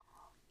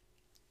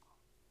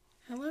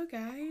Hello,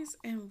 guys,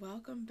 and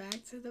welcome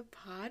back to the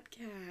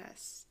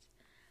podcast.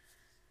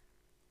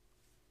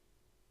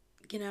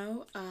 You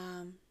know,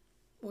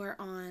 we're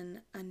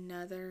on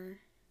another.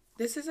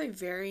 This is a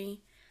very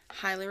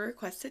highly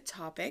requested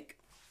topic,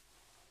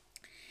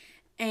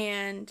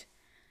 and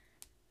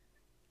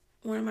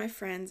one of my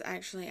friends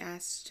actually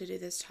asked to do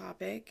this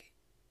topic,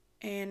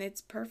 and it's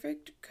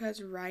perfect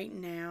because right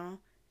now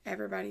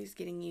everybody's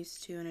getting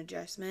used to an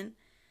adjustment.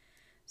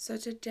 So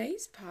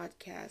today's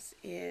podcast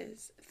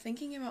is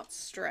thinking about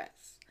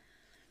stress.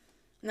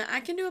 Now, I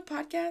can do a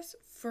podcast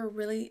for a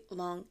really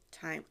long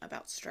time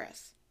about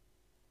stress.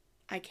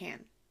 I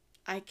can.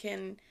 I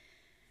can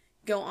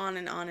go on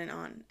and on and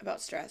on about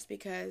stress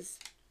because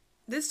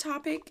this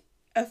topic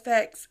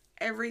affects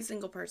every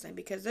single person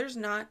because there's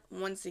not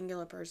one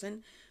singular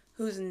person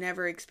who's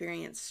never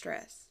experienced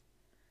stress.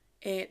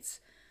 It's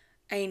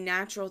a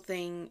natural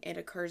thing, it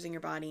occurs in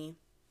your body,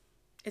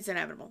 it's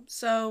inevitable.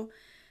 So,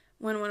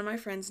 when one of my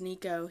friends,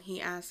 Nico,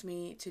 he asked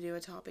me to do a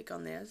topic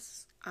on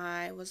this,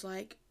 I was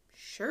like,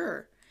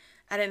 sure.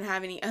 I didn't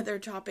have any other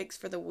topics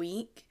for the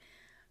week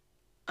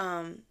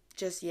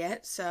just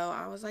yet, so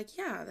I was like,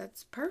 yeah,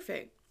 that's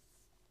perfect.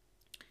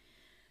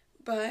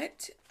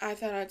 But I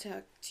thought I'd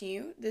talk to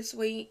you. This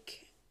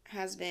week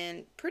has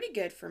been pretty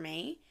good for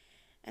me,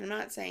 and I'm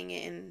not saying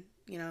it in,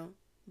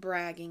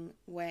 bragging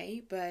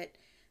way, but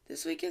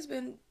this week has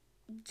been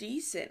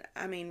decent.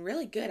 I mean,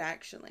 really good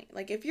actually.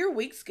 Like if your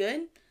week's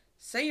good,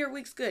 say your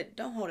week's good.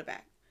 Don't hold it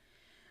back.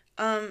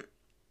 Um,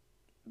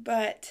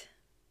 but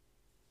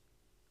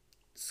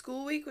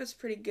school week was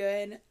pretty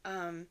good.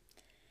 I'm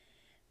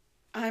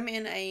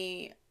in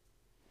a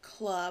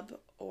club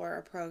or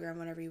a program,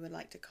 whatever you would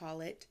like to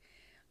call it.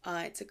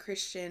 It's a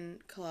Christian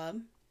club,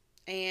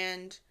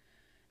 and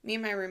me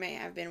and my roommate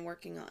have been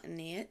working on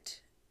it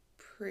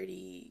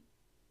pretty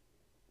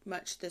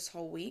much this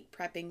whole week,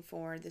 prepping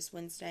for this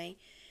Wednesday.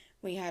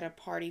 We had a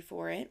party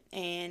for it,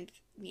 and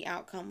the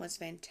outcome was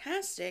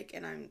fantastic,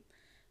 and I'm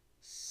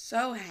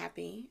so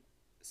happy.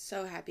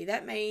 So happy.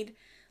 That made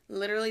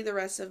literally the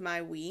rest of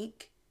my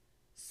week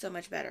so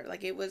much better.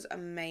 Like, it was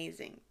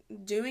amazing.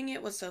 Doing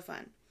it was so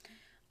fun.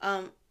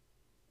 Um,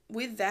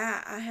 with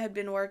that, I had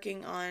been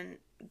working on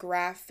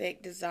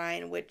graphic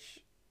design, which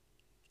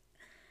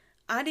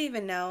I didn't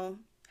even know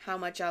how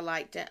much I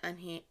liked it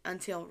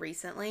until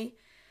recently.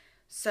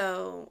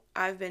 So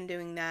I've been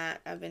doing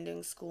that. I've been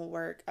doing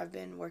schoolwork. I've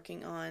been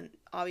working on,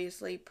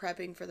 obviously,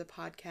 prepping for the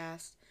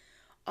podcast,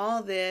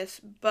 all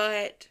this,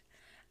 but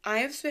I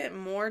have spent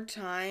more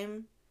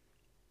time,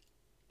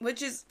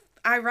 which is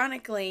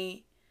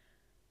ironically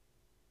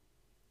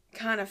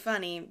kind of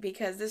funny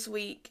because this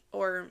week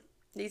or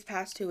these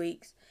past 2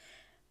 weeks,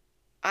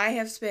 I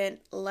have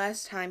spent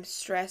less time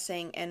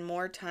stressing and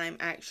more time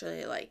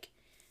actually like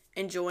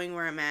enjoying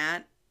where I'm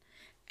at.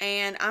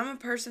 And I'm a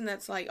person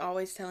that's like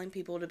always telling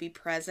people to be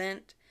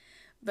present,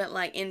 but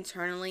like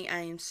internally I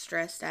am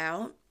stressed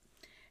out.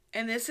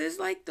 And this is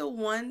like the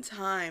one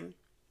time,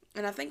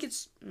 and I think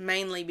it's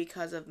mainly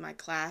because of my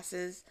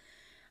classes,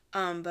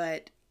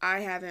 but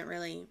I haven't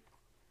really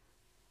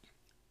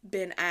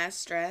been as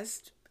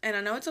stressed. And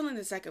I know it's only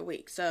the second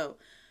week, so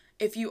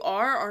if you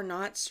are or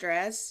not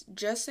stressed,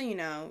 just so you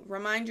know,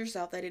 remind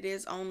yourself that it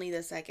is only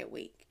the second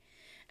week.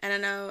 And I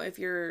know if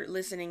you're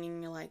listening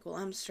and you're like, well,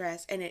 I'm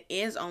stressed, and it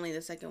is only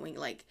the second week,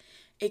 like,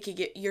 it could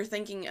get, you're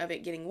thinking of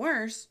it getting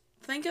worse,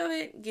 think of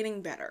it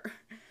getting better.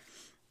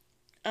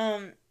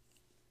 Um,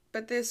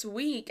 but this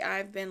week,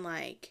 I've been,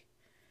 like,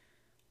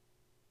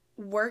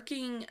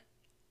 working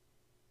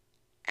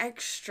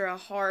extra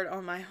hard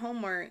on my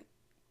homework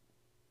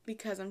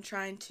because I'm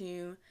trying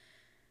to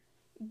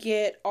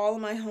get all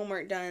of my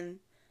homework done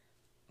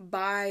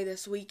by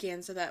this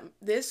weekend so that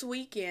this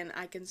weekend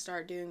I can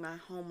start doing my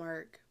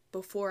homework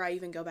before I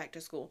even go back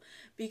to school,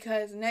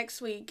 because next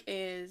week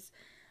is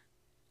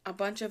a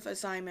bunch of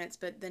assignments,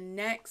 but the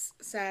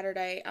next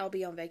Saturday I'll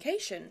be on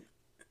vacation.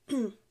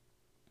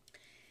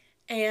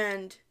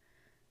 And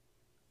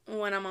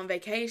when I'm on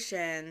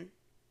vacation,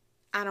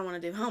 I don't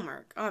want to do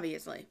homework,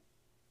 obviously.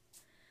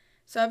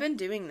 So I've been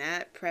doing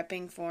that,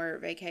 prepping for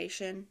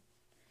vacation,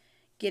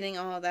 getting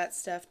all that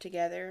stuff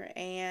together,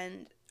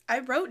 and I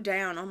wrote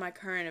down all my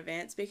current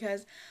events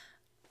because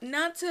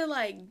not to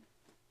like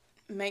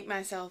make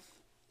myself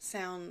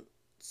sound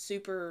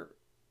super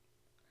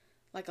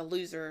like a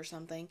loser or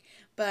something,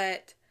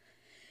 but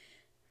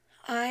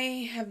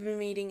I have been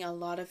meeting a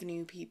lot of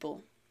new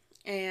people,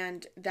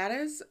 and that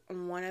is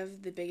one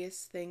of the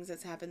biggest things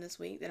that's happened this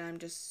week that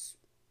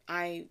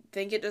I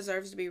think it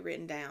deserves to be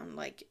written down.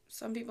 Like,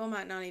 some people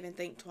might not even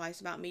think twice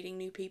about meeting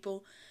new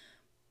people,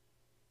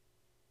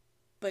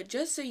 but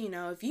just so you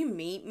know, if you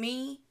meet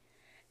me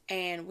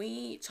and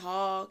we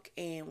talk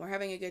and we're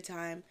having a good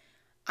time,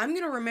 I'm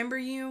going to remember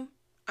you.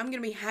 I'm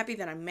going to be happy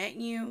that I met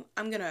you.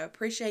 I'm going to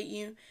appreciate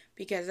you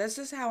because that's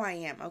just how I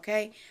am,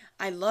 okay?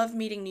 I love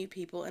meeting new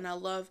people, and I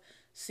love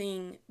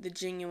seeing the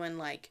genuine,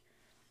 like,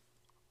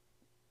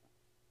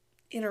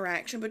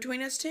 interaction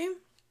between us two.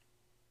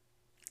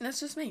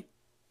 That's just me,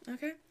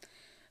 okay?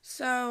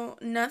 So,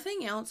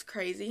 nothing else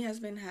crazy has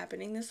been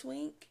happening this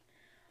week.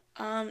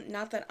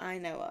 Not that I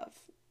know of,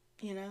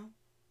 you know?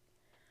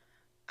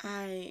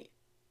 I,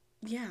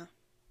 yeah.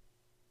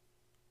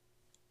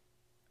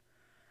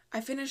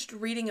 I finished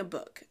reading a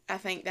book. I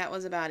think that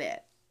was about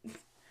it.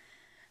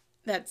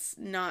 That's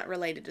not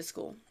related to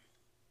school.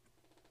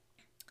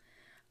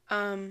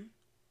 Um,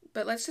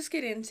 but let's just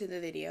get into the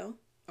video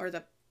or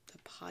the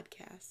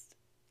podcast.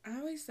 I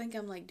always think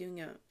I'm like doing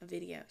a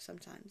video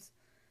sometimes.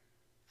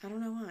 I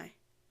don't know why.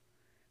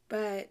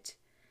 But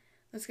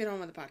let's get on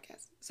with the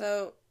podcast.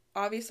 So,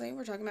 obviously,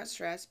 we're talking about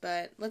stress,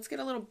 but let's get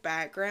a little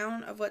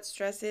background of what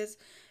stress is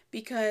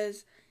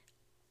because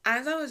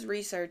as I was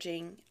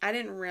researching, I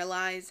didn't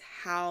realize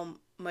how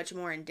much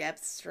more in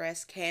depth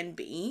stress can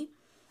be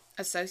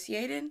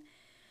associated.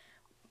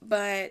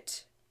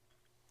 But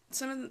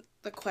some of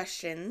the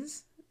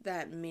questions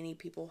that many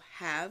people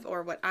have,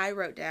 or what I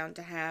wrote down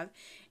to have,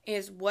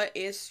 is what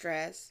is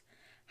stress?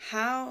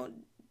 How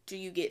do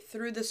you get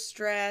through the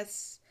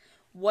stress?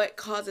 What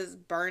causes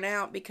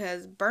burnout?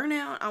 Because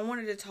burnout, I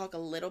wanted to talk a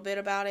little bit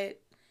about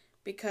it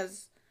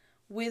because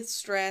with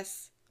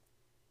stress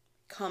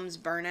comes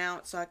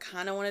burnout. So I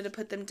kind of wanted to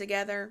put them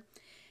together.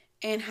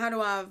 And how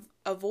do I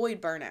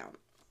avoid burnout?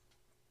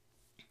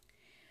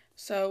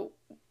 So,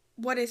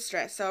 what is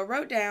stress? So I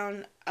wrote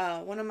down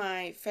one of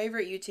my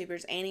favorite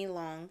YouTubers, Annie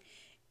Long.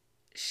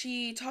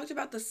 She talked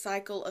about the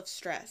cycle of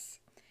stress.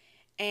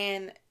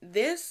 And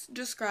this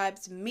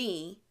describes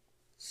me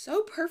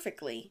so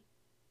perfectly.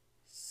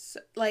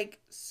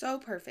 So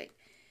perfect.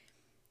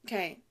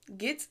 Okay,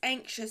 gets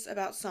anxious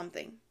about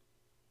something.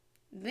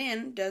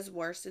 Then does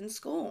worse in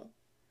school.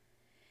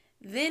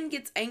 Then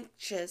gets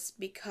anxious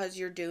because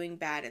you're doing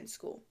bad in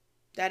school.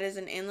 That is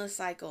an endless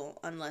cycle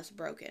unless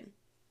broken.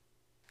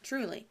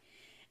 Truly.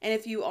 And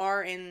if you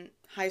are in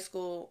high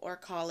school or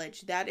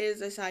college, that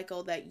is a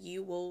cycle that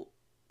you will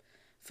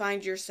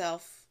find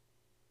yourself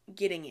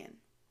getting in.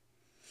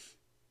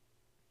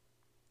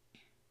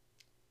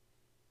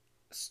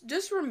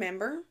 Just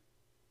remember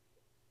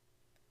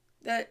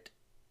that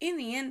in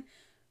the end,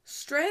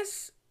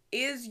 stress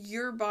is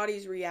your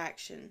body's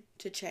reaction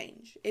to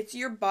change. It's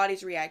your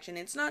body's reaction.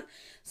 It's not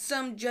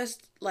some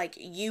just like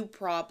you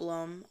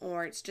problem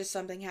or it's just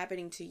something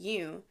happening to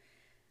you.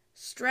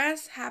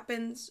 Stress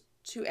happens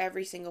to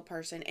every single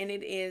person and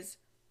it is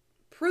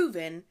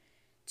proven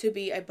to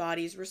be a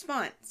body's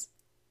response.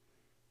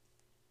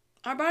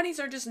 Our bodies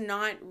are just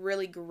not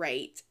really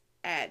great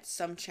at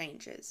some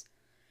changes.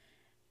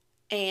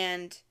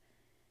 And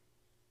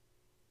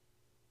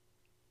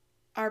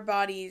our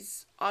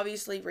bodies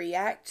obviously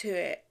react to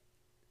it.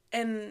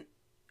 And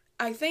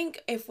I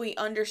think if we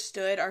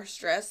understood our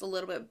stress a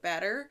little bit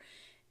better,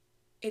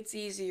 it's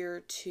easier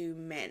to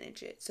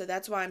manage it. So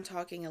that's why I'm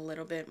talking a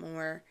little bit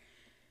more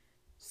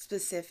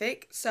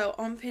specific. So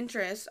on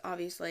Pinterest,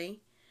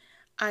 obviously,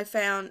 I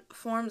found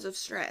forms of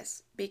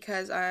stress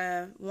because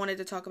I wanted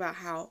to talk about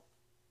how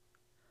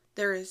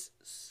there is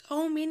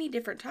so many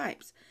different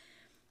types.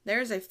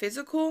 There's a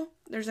physical,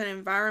 there's an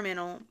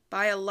environmental,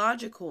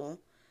 biological,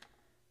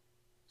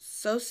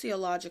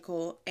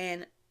 sociological,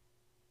 and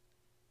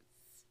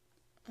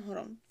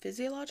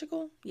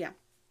physiological? Yeah.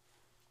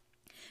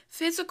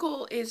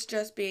 Physical is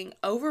just being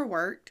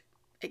overworked,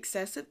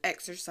 excessive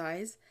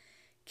exercise,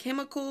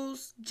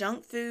 chemicals,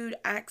 junk food,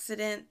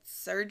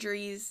 accidents,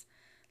 surgeries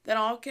that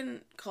all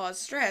can cause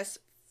stress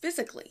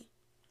physically.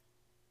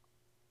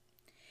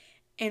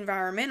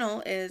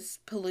 Environmental is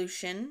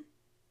pollution,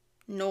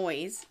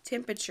 noise,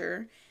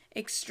 temperature,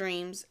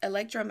 extremes,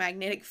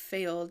 electromagnetic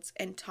fields,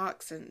 and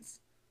toxins.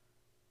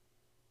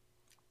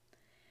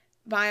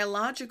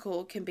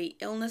 Biological can be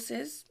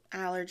illnesses,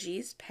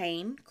 allergies,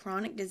 pain,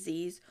 chronic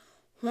disease,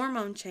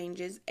 hormone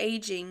changes,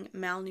 aging,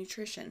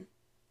 malnutrition.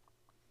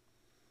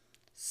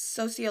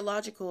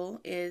 Sociological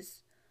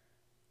is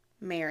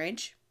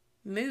marriage,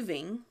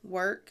 moving,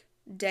 work,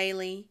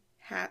 daily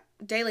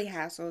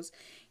hassles,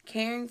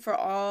 caring for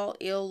all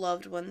ill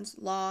loved ones,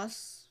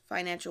 loss,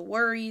 financial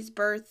worries,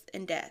 birth,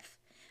 and death.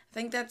 I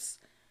think that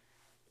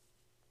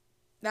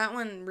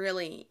one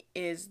really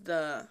is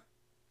the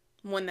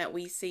one that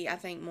we see, I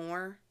think,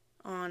 more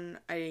on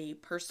a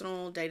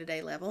personal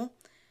day-to-day level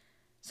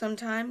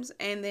sometimes.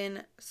 And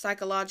then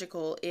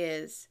psychological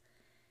is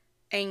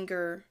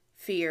anger,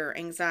 fear,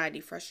 anxiety,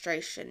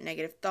 frustration,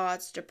 negative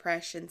thoughts,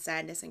 depression,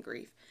 sadness, and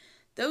grief.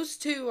 Those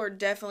two are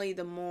definitely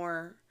the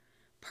more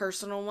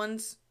personal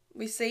ones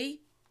we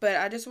see, but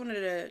I just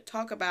wanted to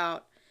talk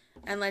about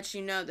and let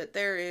you know that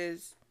there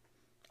is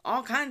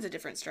all kinds of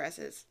different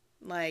stresses.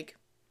 Like,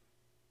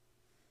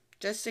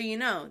 just so you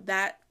know,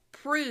 that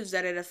proves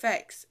that it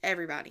affects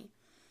everybody.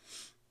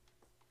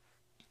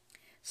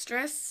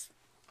 Stress,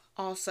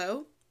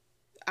 also,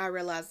 I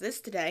realized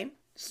this today,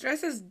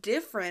 stress is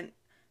different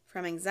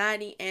from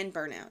anxiety and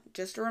burnout.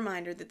 Just a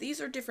reminder that these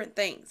are different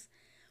things,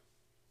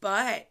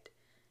 but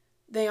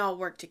they all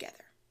work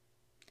together.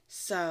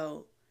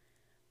 So,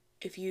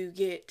 if you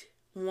get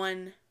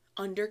one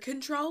under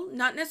control,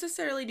 not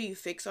necessarily do you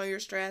fix all your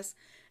stress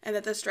and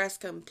that the stress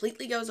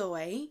completely goes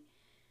away,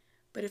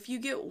 but if you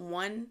get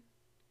one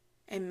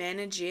and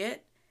manage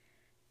it,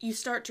 you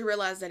start to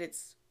realize that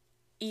it's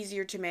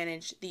easier to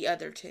manage the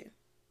other two.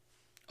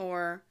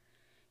 Or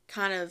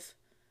kind of,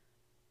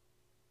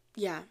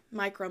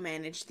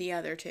 micromanage the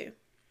other two.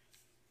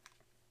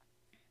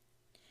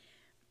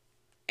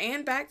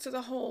 And back to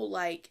the whole,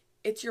 like,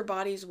 it's your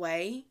body's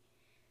way.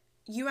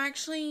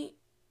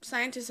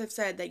 Scientists have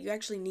said that you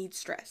actually need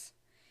stress.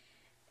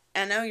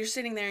 I know you're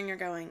sitting there and you're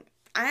going,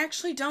 I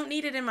actually don't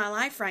need it in my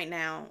life right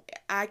now.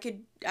 I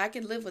could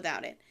live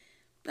without it.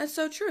 That's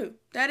so true.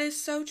 That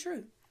is so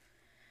true.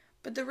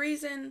 But the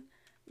reason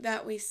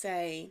that we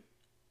say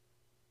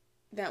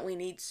that we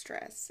need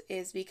stress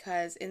is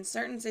because in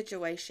certain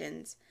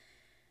situations,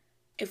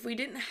 if we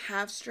didn't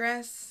have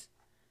stress,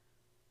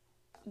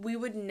 we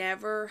would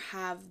never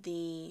have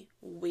the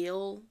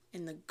will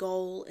and the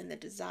goal and the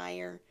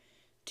desire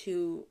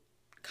to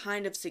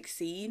kind of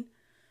succeed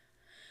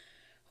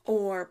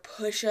or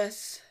push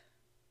us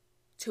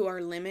to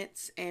our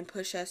limits and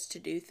push us to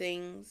do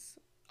things.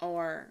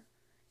 Or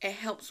it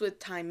helps with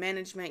time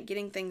management,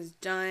 getting things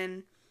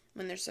done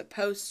when they're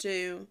supposed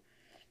to.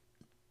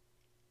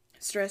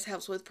 Stress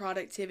helps with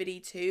productivity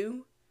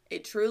too.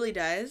 It truly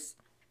does.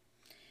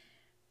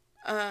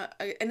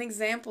 An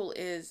example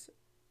is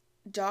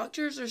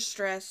doctors are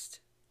stressed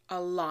a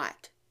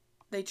lot.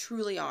 They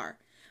truly are.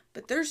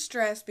 But they're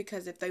stressed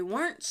because if they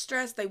weren't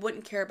stressed, they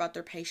wouldn't care about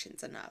their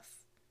patients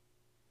enough.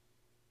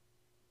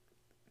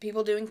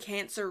 People doing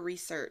cancer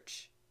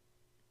research,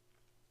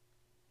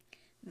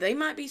 they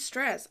might be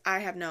stressed. I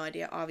have no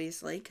idea,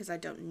 obviously, because I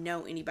don't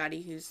know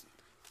anybody who's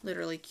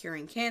literally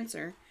curing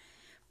cancer.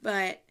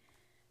 But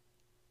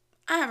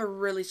I have a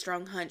really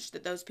strong hunch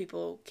that those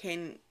people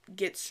can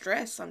get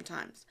stressed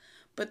sometimes.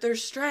 But their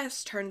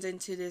stress turns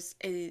into this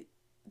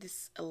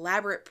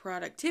elaborate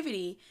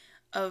productivity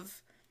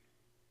of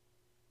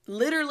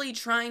literally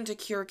trying to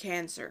cure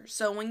cancer.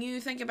 So when you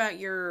think about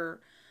your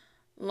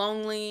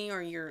lonely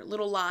or your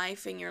little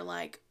life and you're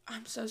like,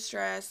 I'm so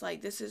stressed,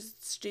 like this is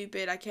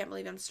stupid, I can't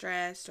believe I'm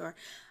stressed, or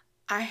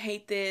I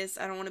hate this,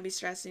 I don't want to be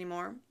stressed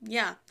anymore.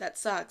 Yeah, that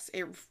sucks.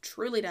 It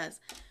truly does.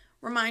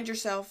 Remind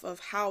yourself of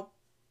how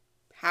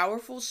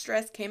powerful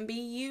stress can be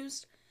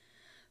used.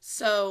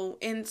 So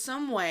in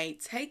some way,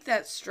 take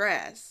that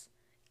stress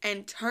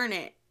and turn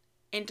it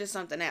into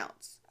something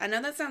else. I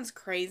know that sounds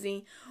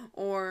crazy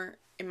or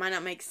it might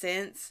not make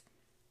sense,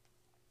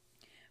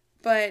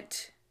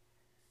 but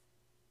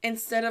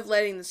instead of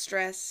letting the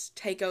stress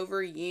take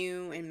over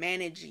you and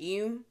manage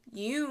you,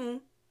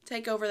 you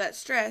take over that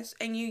stress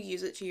and you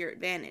use it to your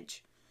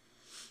advantage.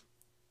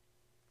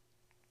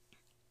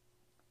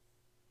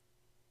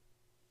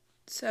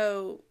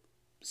 So,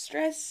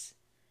 stress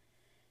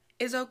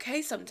is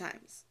okay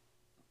sometimes,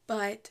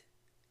 but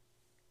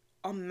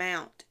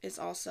amount is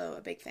also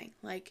a big thing.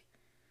 Like,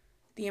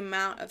 the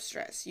amount of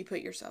stress you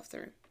put yourself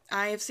through.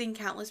 I have seen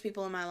countless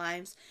people in my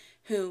lives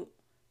who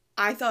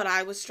I thought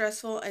I was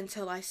stressful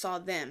until I saw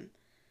them.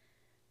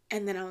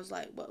 And then I was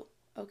like, whoa,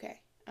 okay.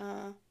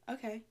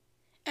 Okay.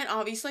 And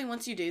obviously,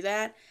 once you do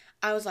that,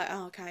 I was like,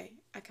 oh, okay,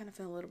 I kind of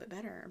feel a little bit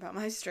better about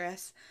my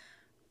stress.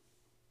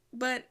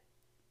 But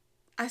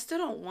I still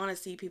don't want to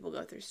see people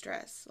go through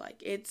stress.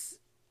 Like, it's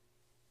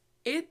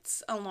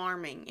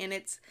alarming and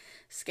it's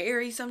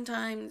scary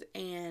sometimes,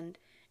 and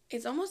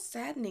it's almost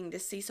saddening to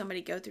see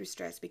somebody go through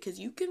stress because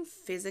you can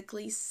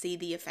physically see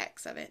the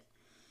effects of it.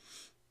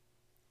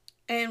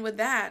 And with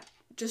that,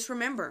 just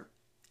remember,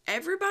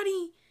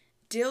 everybody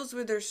deals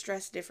with their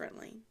stress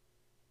differently.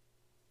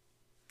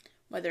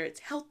 Whether it's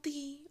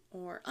healthy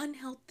or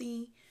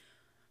unhealthy,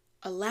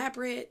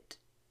 elaborate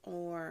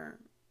or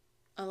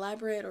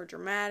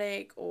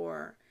dramatic,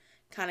 or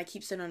kind of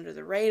keeps it under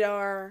the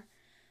radar.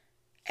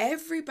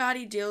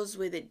 Everybody deals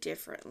with it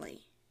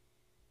differently.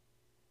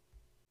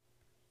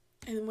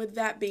 And with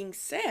that being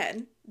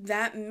said,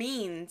 that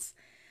means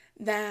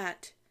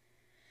that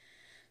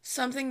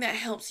something that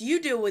helps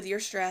you deal with your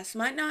stress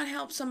might not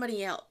help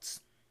somebody else.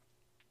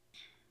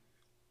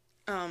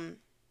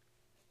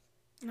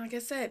 Like I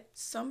said,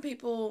 some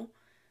people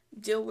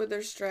deal with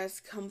their stress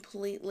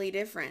completely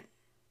different.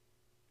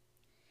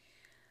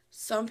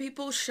 Some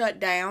people shut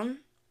down,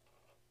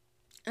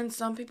 and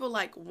some people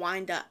like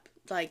wind up.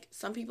 Like,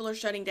 some people are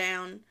shutting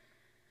down,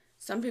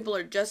 some people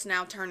are just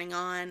now turning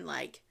on,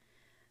 like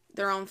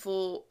they're on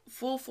full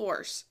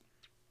force.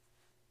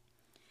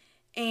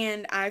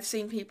 And I've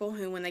seen people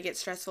who, when they get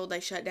stressful, they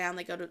shut down,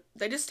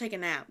 they just take a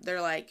nap.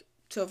 They're like,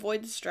 to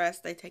avoid the stress,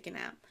 they take a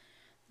nap.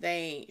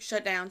 They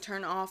shut down,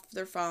 turn off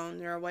their phone,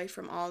 they're away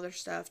from all their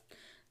stuff,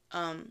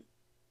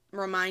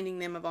 reminding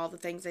them of all the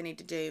things they need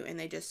to do, and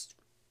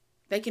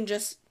they can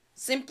just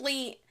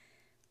simply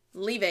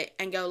leave it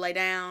and go lay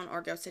down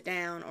or go sit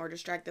down or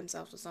distract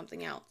themselves with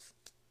something else.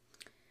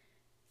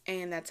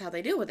 And that's how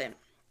they deal with it.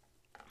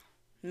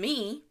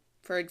 Me,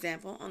 for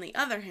example, on the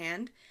other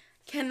hand,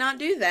 cannot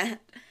do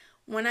that.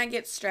 When I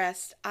get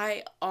stressed,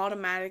 I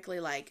automatically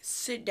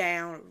sit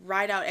down,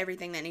 write out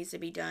everything that needs to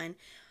be done,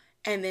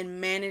 and then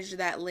manage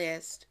that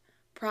list.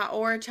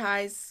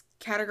 Prioritize,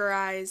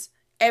 categorize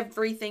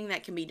everything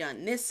that can be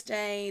done this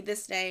day,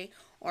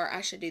 or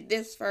I should do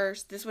this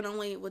first. This one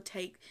only would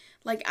take,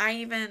 like, I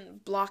even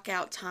block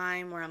out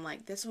time where I'm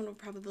like, this one will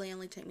probably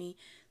only take me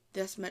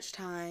this much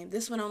time.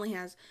 This one only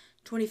has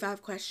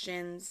 25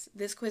 questions.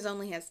 This quiz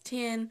only has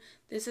 10.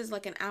 This is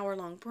like an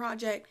hour-long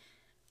project.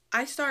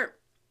 I start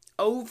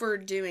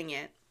overdoing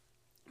it.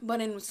 But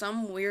in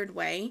some weird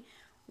way,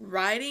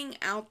 writing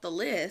out the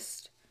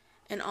list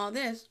and all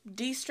this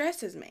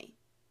de-stresses me.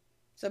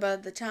 So by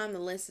the time the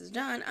list is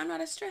done, I'm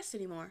not as stressed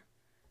anymore.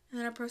 And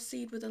then I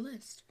proceed with the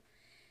list.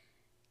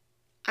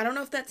 I don't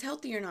know if that's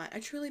healthy or not. I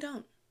truly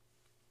don't.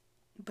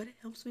 But it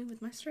helps me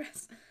with my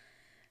stress.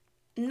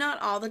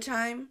 Not all the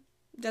time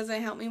does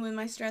it help me with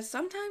my stress.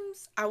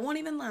 Sometimes, I won't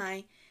even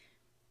lie,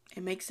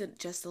 it makes it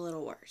just a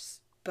little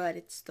worse. But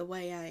it's the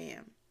way I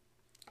am.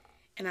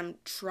 And I'm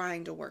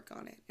trying to work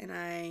on it. And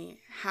I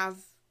have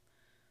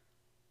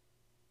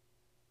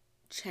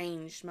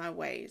changed my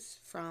ways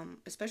from,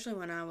 especially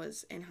when I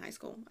was in high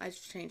school. I've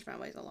changed my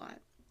ways a lot.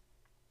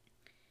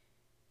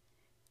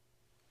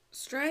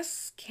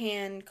 Stress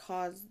can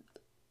cause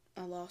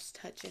a lost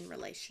touch in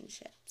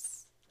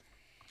relationships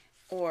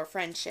or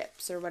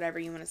friendships or whatever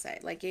you want to say.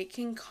 Like, it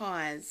can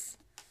cause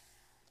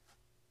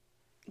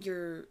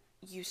you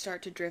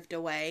start to drift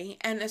away.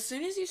 And as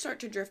soon as you start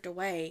to drift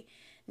away,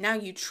 now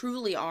you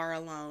truly are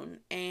alone.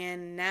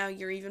 And now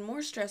you're even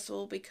more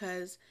stressful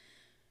because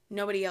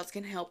nobody else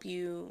can help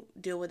you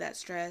deal with that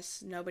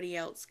stress. Nobody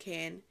else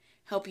can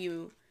help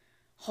you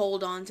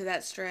hold on to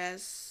that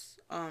stress.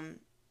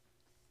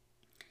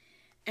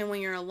 And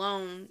when you're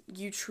alone,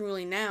 you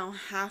truly now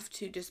have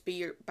to just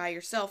be by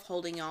yourself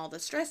holding all the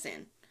stress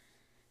in.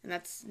 And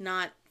that's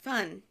not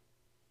fun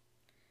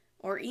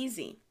or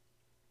easy.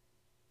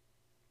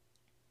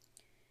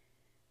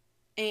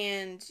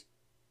 And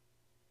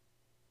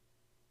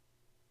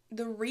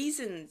the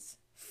reasons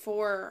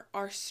for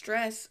our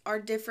stress are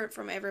different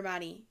from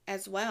everybody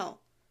as well.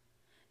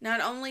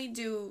 Not only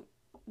do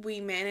we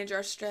manage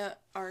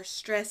our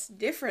stress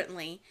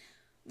differently,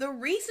 the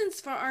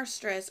reasons for our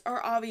stress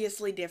are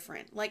obviously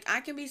different. Like, I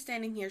can be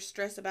standing here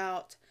stressed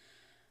about,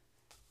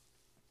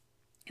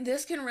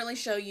 this can really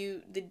show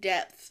you the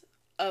depth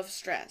of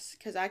stress,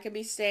 because I could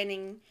be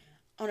standing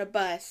on a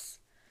bus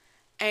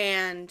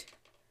and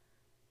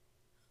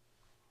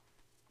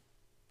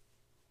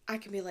I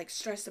can be like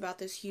stressed about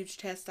this huge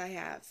test I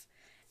have,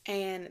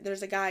 and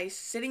there's a guy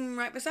sitting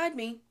right beside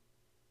me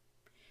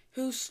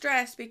who's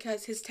stressed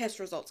because his test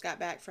results got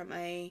back from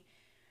a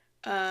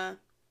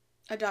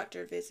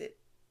doctor visit.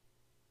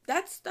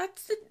 That's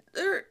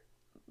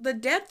the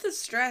depth of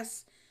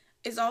stress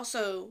is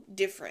also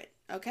different,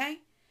 okay?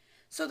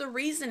 So the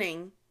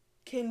reasoning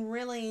can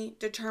really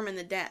determine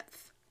the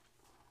depth.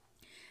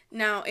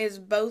 Now, is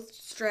both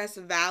stress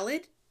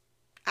valid?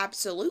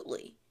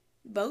 Absolutely.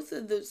 Both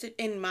of those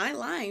in my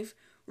life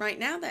right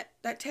now,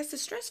 that test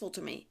is stressful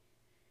to me.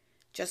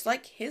 Just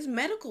like his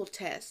medical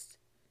test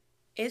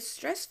is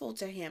stressful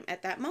to him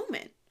at that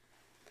moment.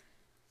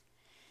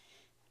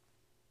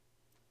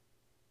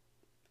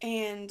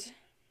 And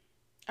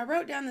I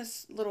wrote down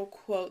this little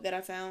quote that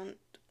I found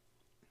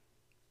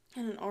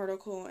in an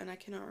article, and I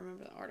cannot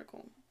remember the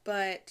article,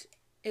 but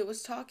it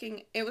was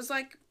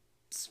like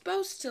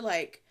supposed to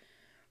like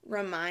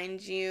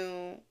remind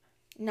you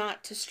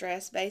not to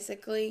stress,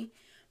 basically.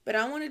 But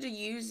I wanted to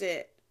use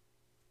it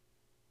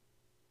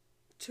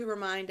to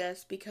remind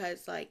us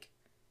because, like,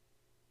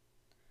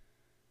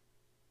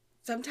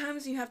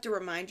 sometimes you have to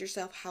remind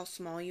yourself how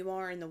small you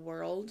are in the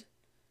world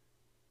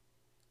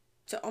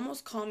to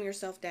almost calm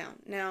yourself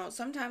down. Now,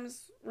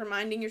 sometimes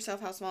reminding yourself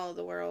how small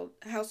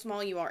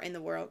you are in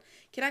the world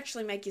can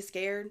actually make you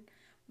scared.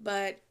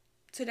 But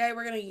today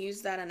we're going to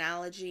use that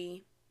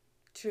analogy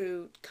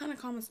to kind of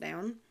calm us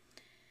down.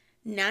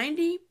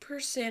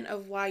 90%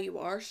 of why you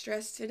are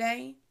stressed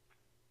today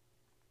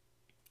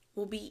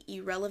will be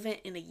irrelevant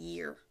in a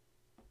year.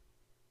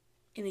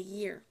 In a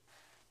year.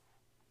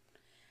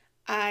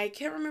 I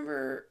can't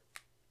remember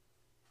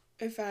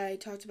if I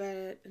talked about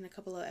it in a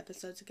couple of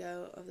episodes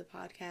ago of the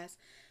podcast,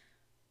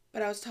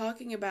 but I was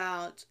talking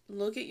about,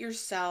 look at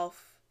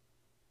yourself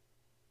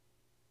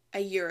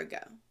a year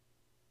ago.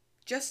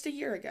 Just a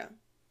year ago.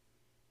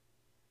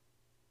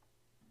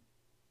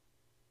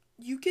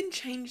 You can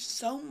change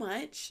so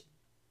much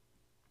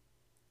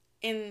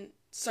in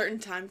certain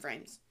time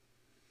frames.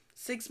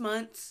 6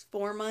 months,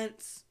 4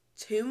 months,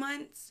 2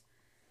 months,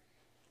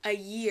 a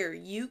year.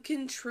 You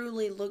can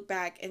truly look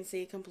back and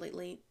see a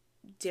completely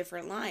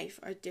different life,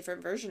 or a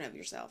different version of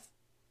yourself.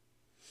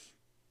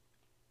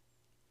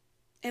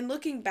 And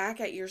looking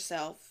back at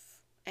yourself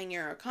and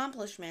your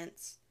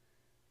accomplishments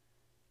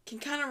can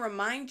kind of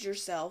remind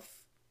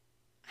yourself,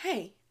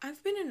 hey,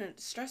 I've been in a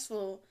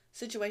stressful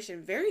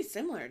situation very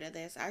similar to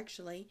this,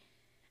 actually,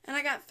 and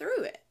I got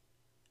through it.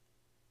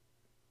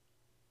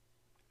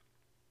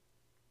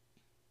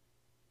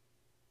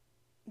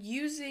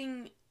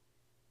 Using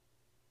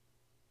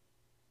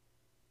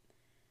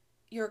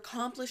your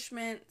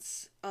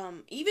accomplishments,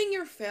 even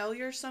your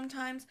failures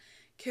sometimes,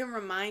 can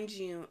remind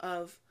you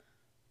of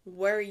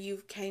where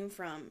you came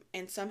from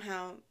and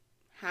somehow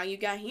how you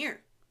got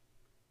here.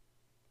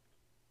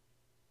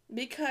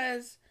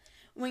 Because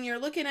when you're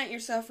looking at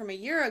yourself from a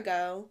year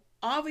ago,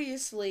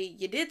 obviously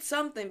you did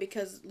something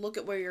because look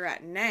at where you're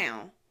at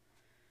now.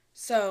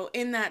 So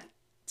in that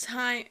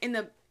time, in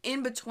the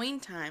in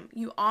between time,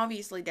 you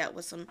obviously dealt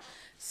with some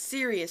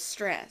serious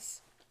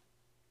stress.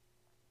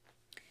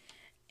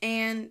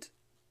 And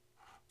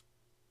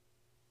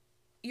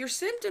your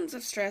symptoms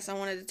of stress I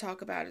wanted to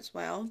talk about as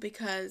well,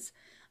 because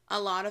a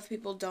lot of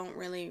people don't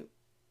really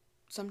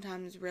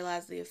sometimes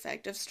realize the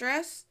effect of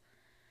stress.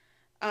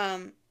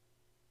 Um,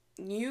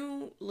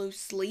 you lose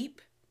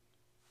sleep.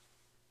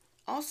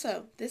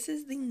 Also, this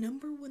is the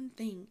number one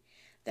thing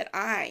that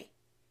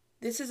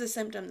this is a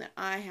symptom that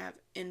I have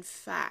in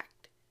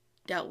fact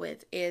dealt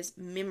with, is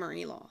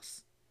memory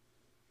loss.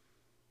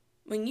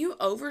 When you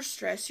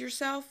overstress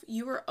yourself,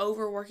 you are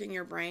overworking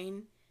your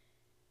brain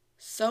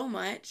so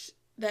much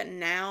that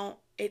now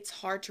it's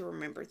hard to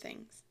remember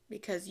things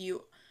because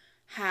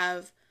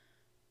have,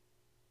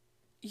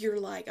 you're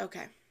like,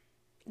 okay,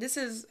 this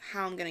is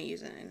how I'm going to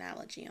use an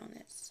analogy on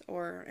this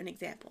or an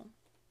example.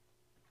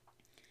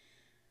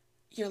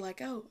 You're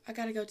like, oh, I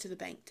got to go to the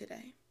bank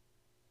today.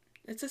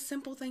 It's a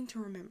simple thing to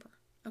remember,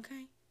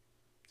 okay?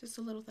 Just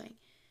a little thing.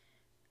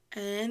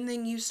 And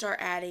then you start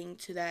adding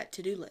to that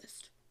to-do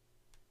list.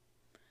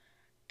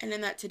 And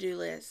in that to-do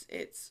list,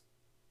 it's,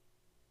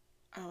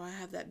 oh, I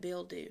have that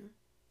bill due.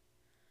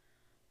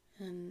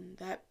 And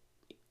that,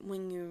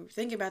 when you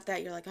think about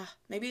that, you're like, oh,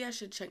 maybe I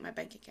should check my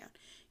bank account.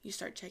 You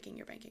start checking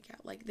your bank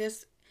account. Like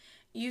this,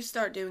 you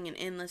start doing an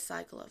endless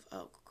cycle of,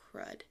 oh,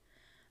 crud.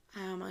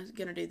 How am I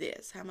going to do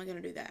this? How am I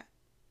going to do that?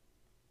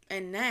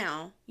 And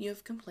now you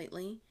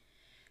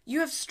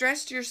have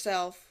stressed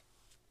yourself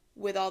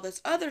with all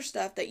this other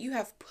stuff that you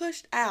have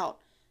pushed out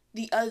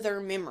the other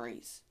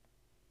memories.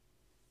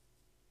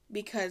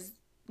 Because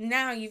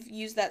now you've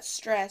used that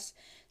stress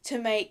to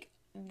make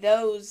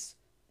those,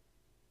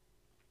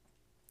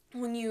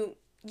 when you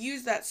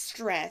use that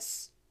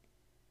stress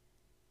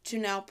to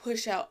now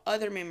push out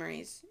other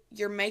memories,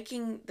 you're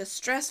making the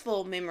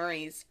stressful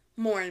memories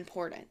more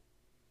important.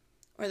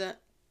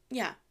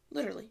 Yeah,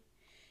 literally.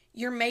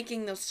 You're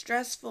making those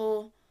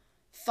stressful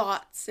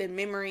thoughts and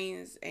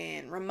memories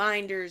and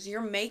reminders,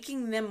 you're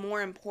making them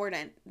more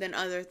important than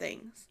other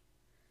things.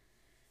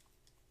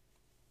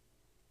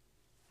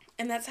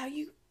 And that's how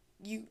you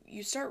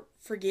start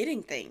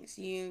forgetting things.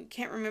 You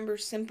can't remember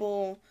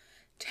simple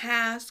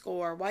tasks,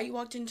 or why you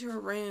walked into a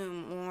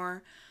room,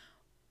 or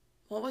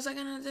what was I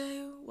going to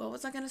do? What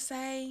was I going to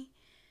say?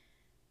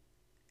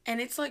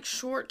 And it's like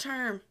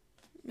short-term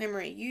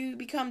memory. You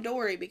become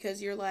Dory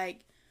because you're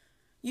like,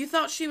 you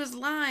thought she was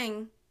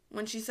lying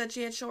when she said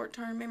she had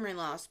short-term memory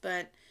loss,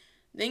 but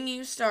then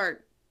you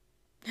start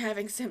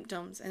having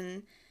symptoms,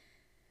 and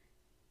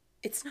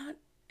it's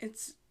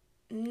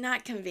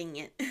not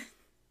convenient.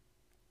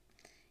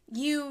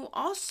 You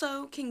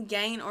also can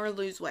gain or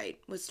lose weight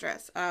with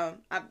stress.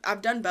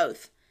 I've done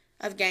both.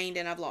 I've gained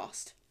and I've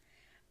lost.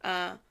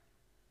 Uh,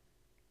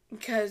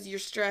 because your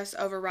stress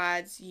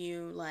overrides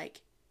you.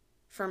 Like,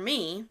 for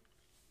me,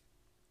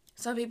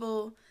 some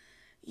people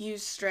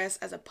use stress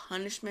as a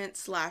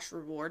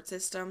punishment/reward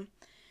system,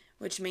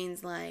 which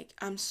means like,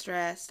 I'm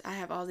stressed, I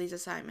have all these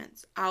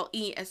assignments. I'll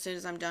eat as soon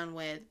as I'm done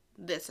with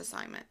this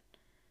assignment,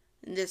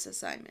 this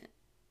assignment,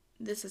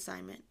 this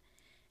assignment.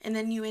 And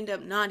then you end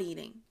up not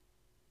eating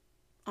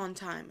on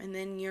time. And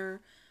then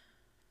you're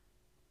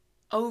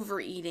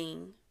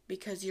overeating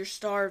because you're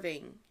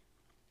starving.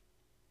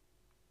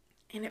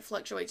 And it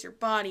fluctuates your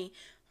body.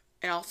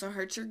 It also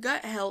hurts your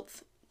gut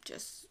health.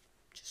 Just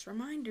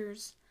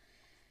reminders.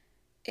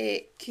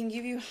 It can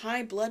give you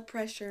high blood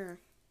pressure.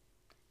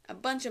 A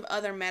bunch of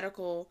other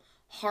medical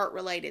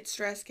heart-related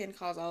stress can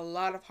cause a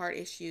lot of heart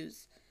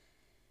issues.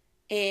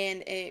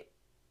 And it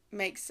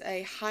makes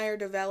a higher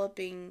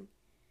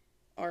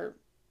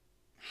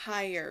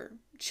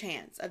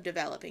chance of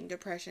developing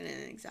depression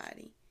and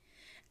anxiety.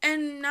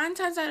 And 9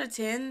 times out of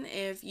 10,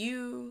 if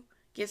you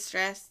get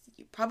stressed,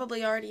 you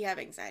probably already have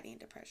anxiety and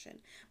depression,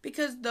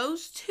 because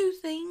those two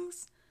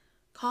things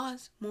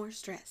cause more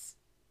stress.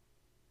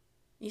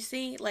 You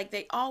see, like,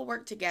 they all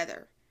work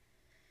together,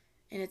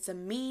 and it's a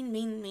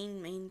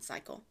mean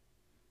cycle.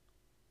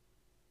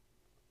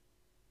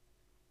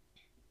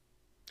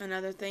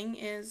 Another thing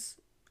is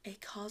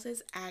it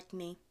causes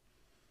acne.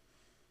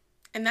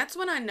 And that's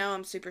when I know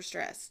I'm super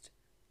stressed.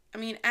 I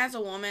mean, as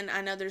a woman,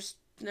 I know there's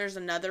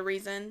another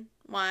reason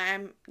why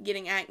I'm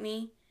getting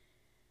acne.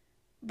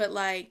 But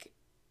like,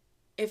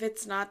 if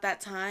it's not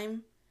that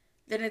time,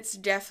 then it's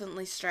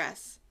definitely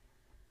stress.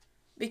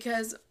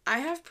 Because I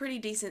have pretty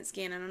decent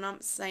skin, and I'm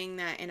not saying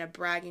that in a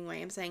bragging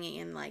way. I'm saying it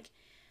in like,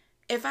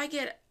 if I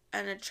get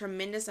a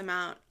tremendous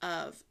amount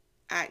of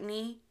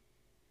acne,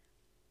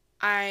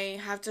 I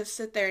have to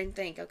sit there and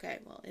think, okay,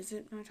 well, is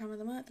it my time of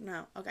the month?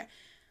 No. Okay.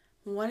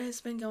 What has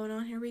been going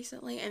on here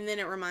recently? And then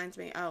it reminds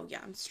me, oh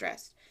yeah, I'm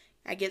stressed.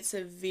 I get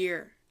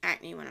severe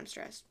acne when I'm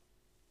stressed,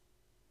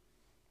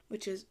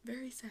 which is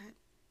very sad.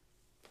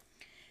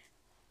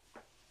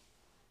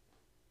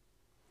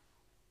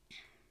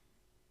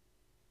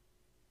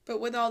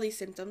 But with all these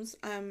symptoms,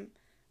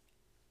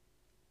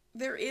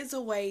 there is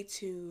a way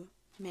to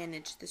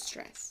manage the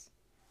stress.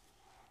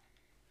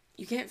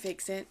 You can't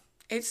fix it.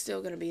 It's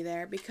still going to be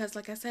there because,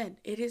 like I said,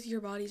 it is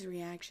your body's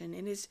reaction.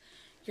 It is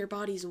your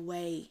body's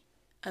way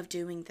of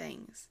doing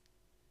things.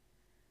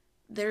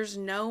 There's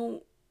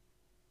no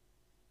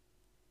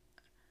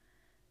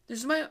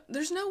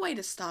way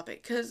to stop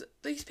it, because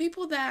these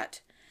people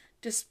that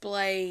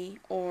display,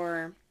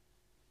 or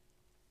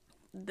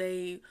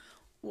they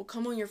will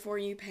come on your For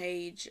You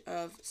page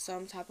of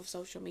some type of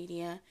social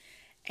media,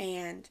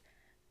 and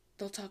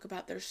they'll talk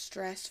about their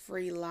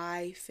stress-free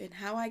life and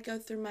how I go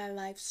through my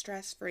life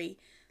stress-free.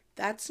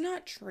 That's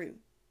not true.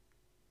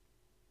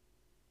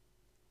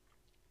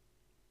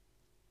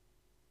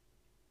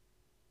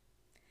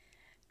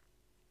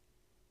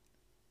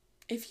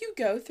 If you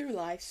go through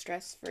life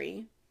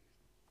stress-free,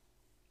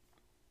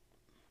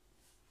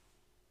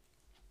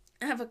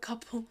 I have a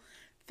couple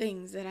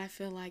things that I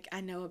feel like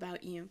I know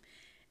about you.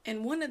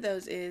 And one of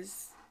those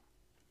is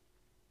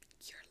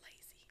you're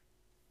lazy.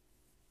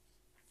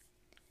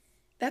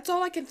 That's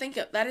all I can think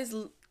of.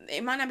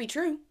 It might not be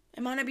true.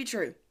 It might not be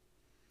true.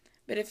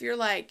 But if you're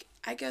like,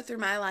 I go through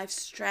my life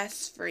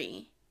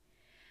stress-free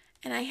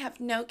and I have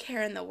no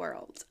care in the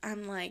world,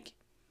 I'm like,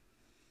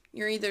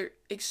 you're either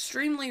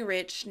extremely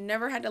rich,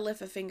 never had to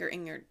lift a finger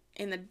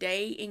in the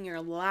day in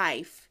your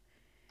life,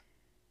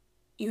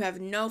 you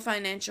have no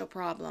financial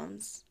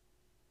problems,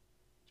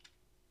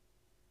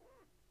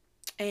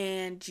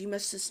 and you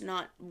must just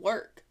not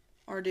work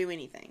or do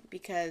anything,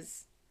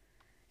 because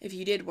if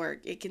you did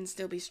work, it can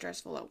still be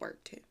stressful at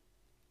work too.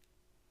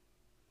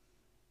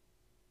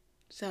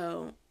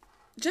 So,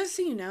 just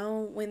so you know,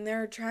 when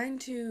they're trying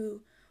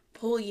to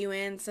pull you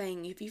in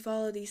saying, if you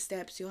follow these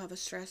steps, you'll have a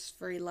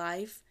stress-free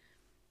life,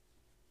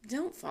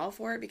 don't fall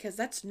for it, because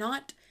that's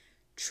not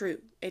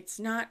true. It's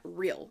not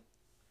real.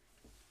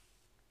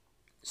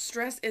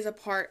 Stress is a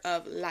part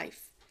of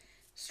life.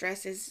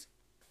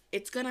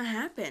 It's gonna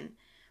happen.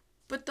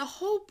 But the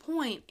whole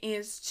point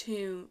is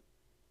to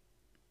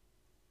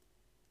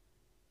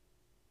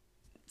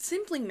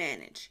simply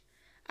manage.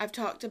 I've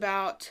talked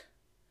about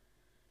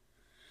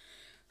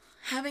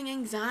having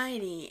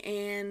anxiety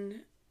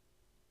and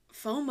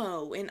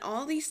FOMO and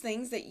all these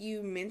things that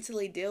you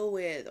mentally deal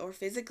with or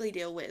physically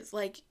deal with.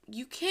 Like,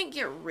 you can't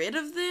get rid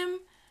of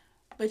them,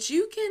 but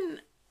you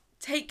can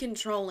take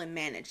control and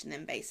manage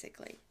them,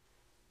 basically.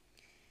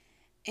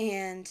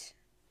 And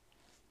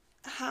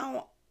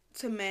how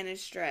to manage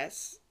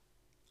stress.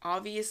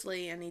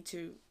 Obviously, I need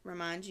to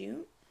remind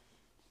you,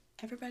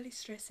 everybody's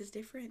stress is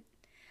different.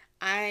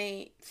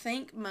 I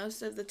think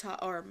most of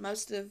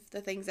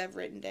the things I've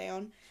written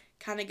down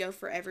kind of go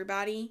for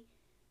everybody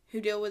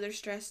who deal with their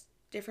stress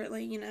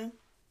differently, you know?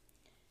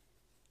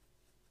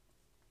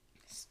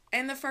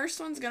 And the first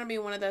one's going to be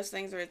one of those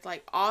things where it's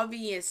like,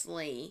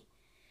 obviously,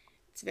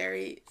 it's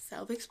very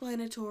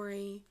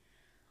self-explanatory,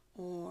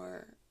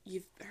 or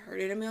you've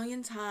heard it a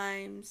million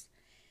times.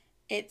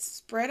 It's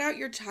spread out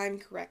your time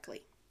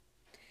correctly.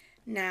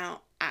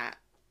 Now, I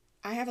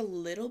have a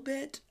little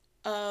bit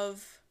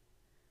of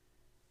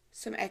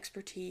some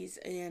expertise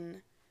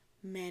in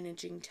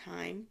managing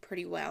time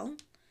pretty well.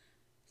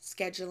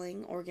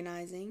 Scheduling,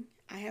 organizing.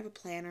 I have a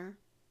planner,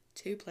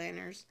 2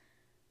 planners.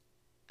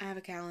 I have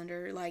a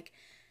calendar, like,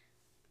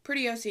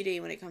 pretty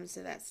OCD when it comes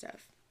to that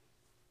stuff.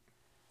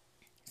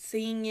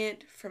 Seeing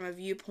it from a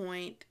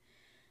viewpoint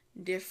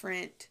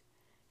different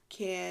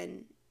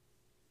can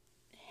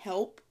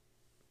help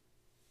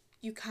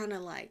you kind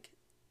of like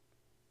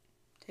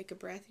take a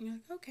breath and you're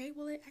like, okay,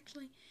 well, it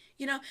actually,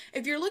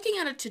 if you're looking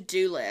at a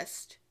to-do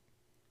list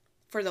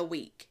for the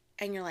week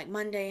and you're like,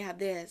 Monday I have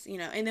this,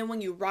 and then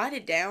when you write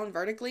it down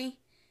vertically,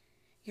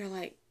 you're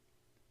like,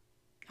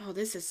 oh,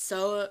 this is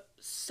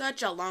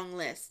such a long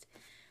list.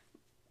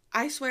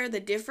 I swear the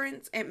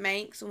difference it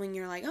makes when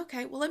you're like,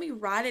 okay, well, let me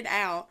write it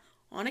out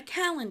on a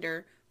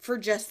calendar for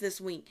just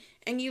this week.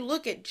 And you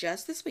look at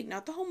just this week,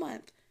 not the whole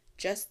month,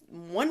 just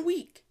 1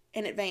 week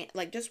in advance,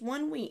 like just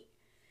 1 week.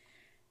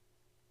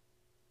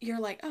 You're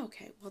like, oh,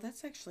 okay, well,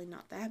 that's actually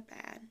not that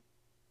bad.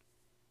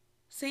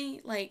 See,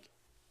 like,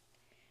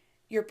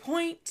 your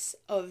points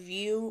of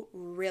view,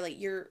 really,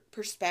 your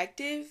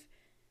perspective,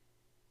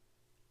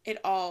 it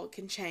all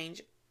can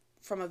change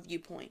from a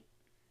viewpoint.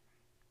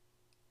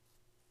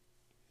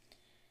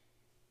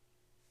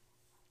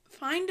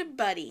 Find a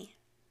buddy,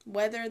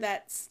 whether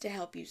that's to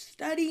help you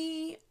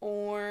study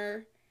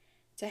or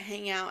to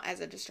hang out as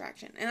a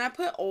distraction. And I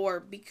put or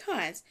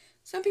because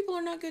some people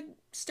are not good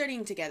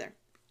studying together.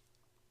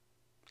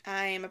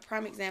 I am a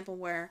prime example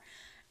where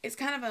it's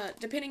kind of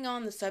depending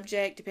on the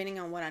subject, depending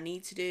on what I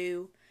need to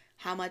do,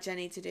 how much I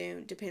need to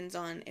do, depends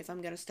on if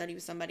I'm going to study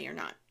with somebody or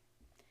not.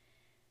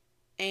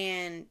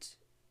 And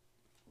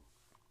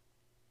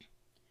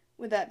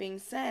with that being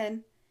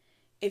said,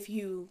 if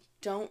you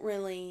don't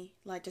really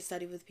like to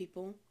study with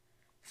people,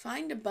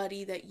 find a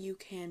buddy that you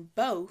can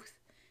both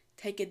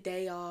take a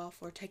day off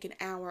or take an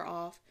hour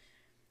off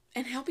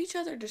and help each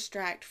other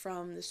distract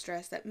from the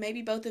stress that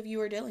maybe both of you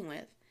are dealing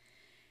with.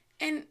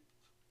 And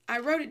I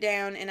wrote it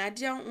down, and I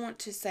don't want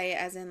to say it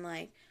as in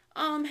like,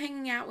 oh, I'm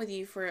hanging out with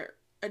you for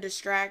a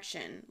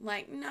distraction.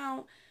 Like,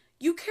 no,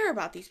 you care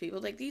about these people.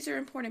 Like, these are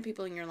important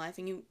people in your life,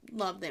 and you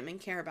love them and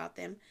care about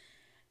them.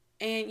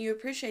 And you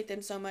appreciate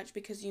them so much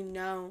because you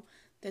know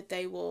that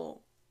they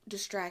will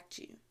distract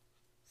you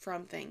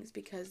from things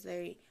because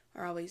they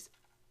are always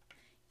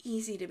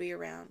easy to be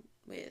around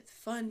with,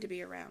 fun to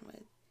be around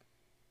with.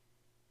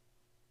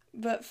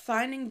 But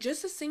finding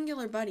just a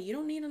singular buddy, you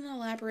don't need an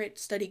elaborate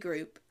study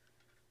group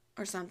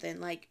or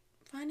something. Like,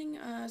 finding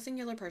a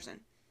singular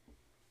person.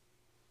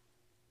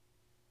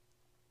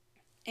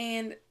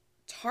 And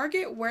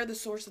target where the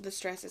source of the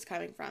stress is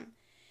coming from.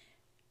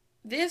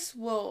 This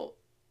will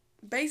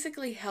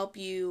basically help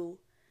you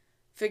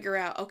figure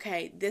out,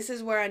 okay, this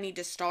is where I need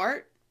to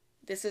start.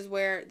 This is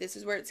where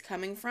it's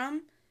coming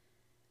from.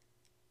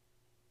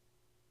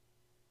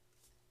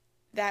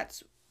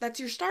 That's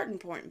your starting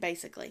point,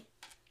 basically.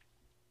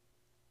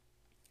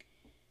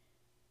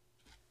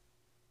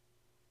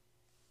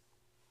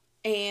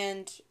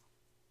 And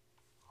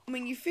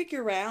when you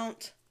figure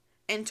out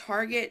and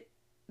target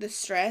the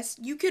stress,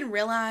 you can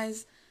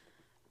realize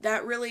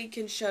that really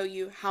can show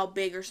you how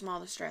big or small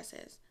the stress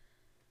is.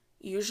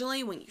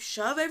 Usually when you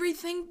shove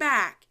everything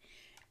back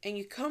and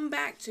you come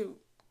back to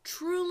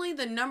truly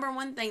the number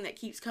one thing that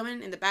keeps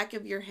coming in the back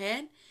of your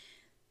head,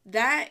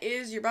 that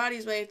is your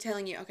body's way of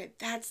telling you, okay,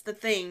 that's the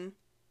thing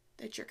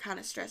that you're kind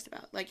of stressed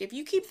about. Like, if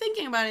you keep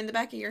thinking about it in the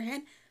back of your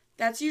head,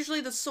 that's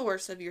usually the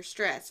source of your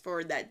stress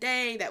for that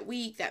day, that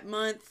week, that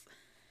month.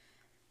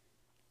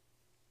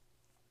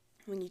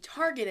 When you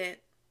target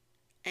it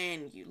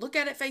and you look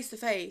at it face to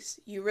face,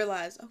 you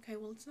realize, okay,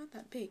 well, it's not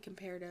that big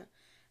compared to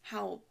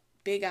how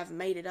big I've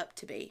made it up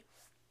to be.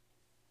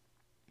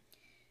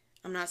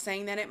 I'm not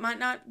saying that it might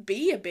not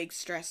be a big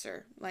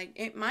stressor. Like,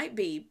 it might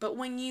be. But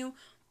when you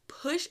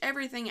push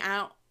everything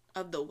out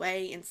of the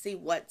way and see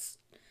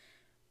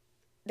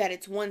that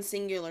it's one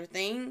singular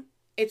thing,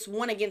 it's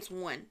one against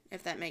one,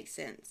 if that makes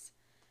sense.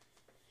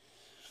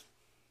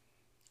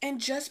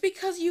 And just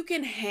because you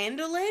can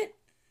handle it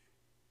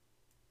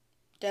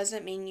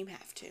doesn't mean you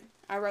have to.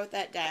 I wrote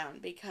that down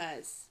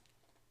because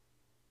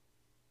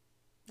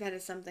that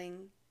is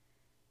something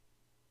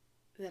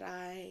that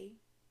I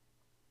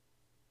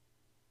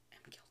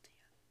am guilty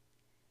of.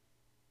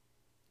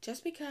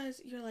 Just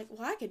because you're like,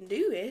 well, I can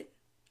do it.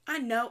 I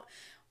know.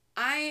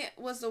 I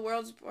was the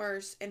world's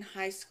worst in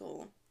high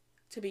school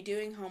to be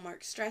doing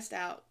homework, stressed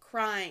out,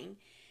 crying.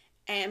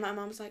 And my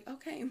mom was like,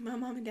 okay. My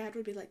mom and dad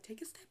would be like,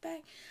 take a step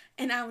back.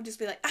 And I would just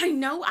be like, I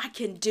know I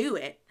can do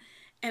it.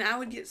 And I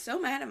would get so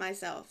mad at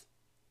myself.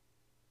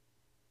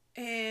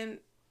 And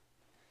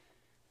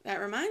that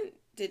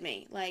reminded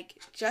me,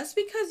 like, just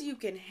because you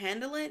can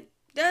handle it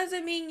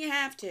doesn't mean you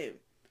have to.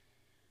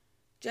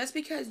 Just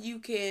because you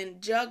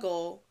can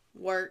juggle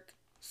work,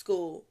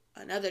 school,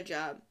 another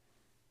job,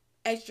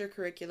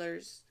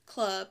 extracurriculars,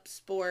 clubs,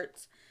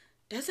 sports,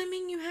 doesn't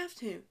mean you have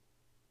to.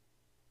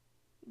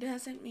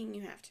 Doesn't mean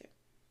you have to.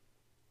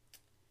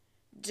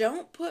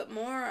 Don't put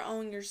more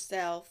on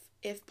yourself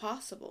if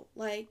possible.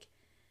 Like,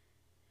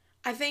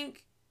 I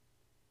think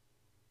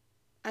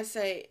I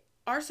say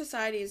our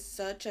society is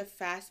such a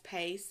fast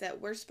pace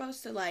that we're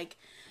supposed to, like,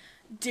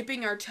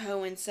 dipping our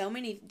toe in so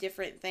many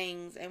different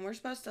things, and we're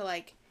supposed to,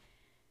 like,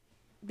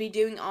 be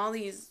doing all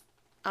these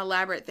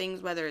elaborate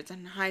things, whether it's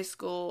in high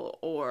school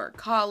or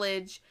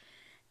college.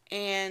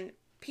 And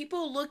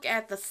people look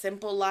at the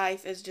simple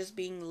life as just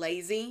being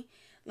lazy.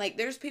 Like,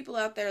 there's people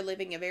out there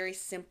living a very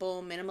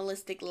simple,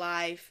 minimalistic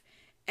life,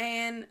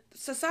 and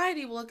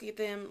society will look at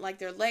them like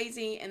they're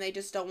lazy and they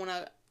just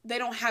they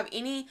don't have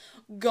any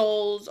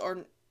goals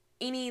or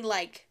any,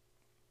 like,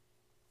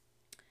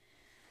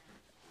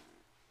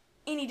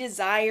 any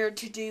desire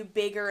to do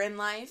bigger in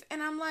life.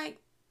 And I'm like,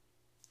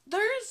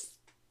 there's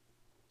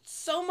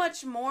so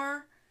much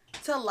more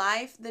to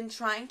life than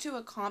trying to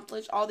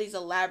accomplish all these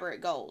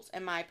elaborate goals,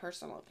 in my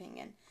personal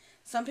opinion.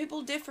 Some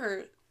people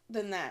differ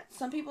than that.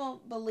 Some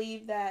people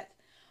believe that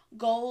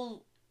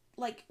goal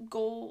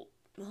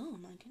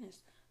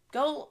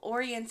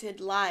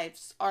oriented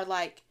lives are,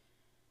 like,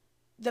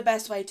 the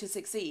best way to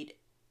succeed.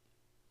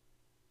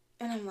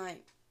 And I'm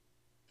like,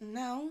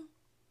 no,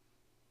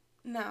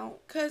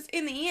 because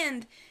in the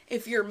end,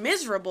 if you're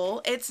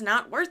miserable, it's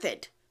not worth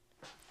it.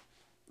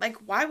 Like,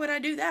 why would I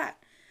do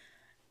that?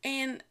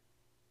 And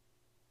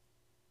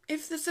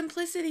if the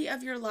simplicity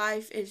of your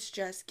life is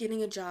just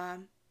getting a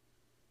job,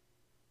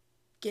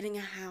 getting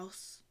a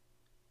house,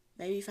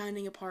 maybe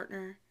finding a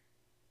partner,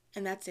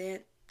 and that's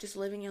it, just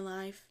living your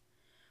life,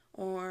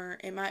 or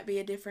it might be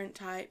a different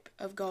type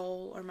of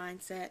goal or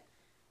mindset,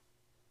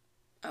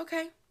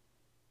 okay.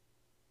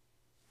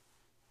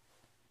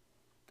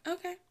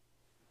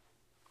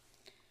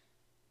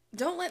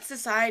 Don't let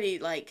society,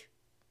 like,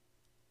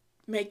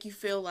 make you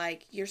feel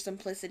like your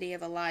simplicity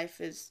of a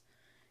life is,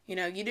 you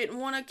didn't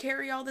want to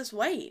carry all this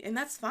weight, and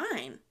that's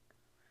fine.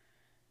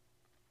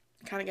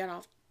 Kind of got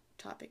off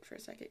topic for a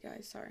second,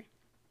 guys, sorry.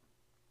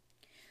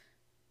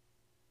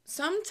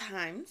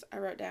 Sometimes, I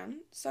wrote down,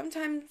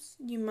 sometimes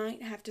you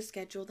might have to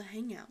schedule the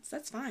hangouts.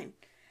 That's fine.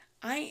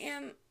 I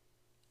am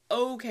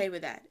okay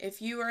with that.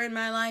 If you are in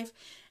my life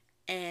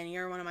and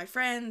you're one of my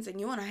friends and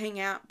you want to hang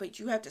out, but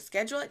you have to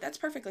schedule it, that's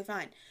perfectly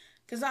fine.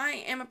 Because I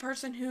am a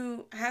person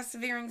who has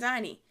severe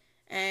anxiety,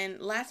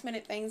 and last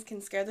minute things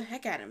can scare the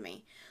heck out of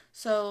me.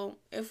 So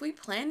if we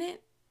plan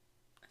it,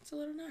 it's a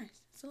little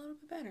nice. It's a little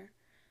bit better.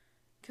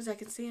 Because I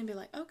can see and be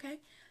like, okay.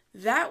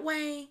 That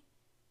way,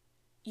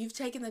 you've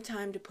taken the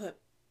time to put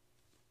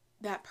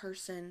that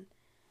person,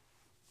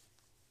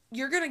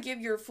 you're going to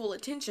give your full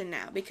attention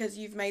now because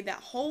you've made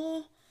that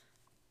whole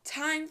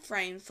time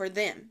frame for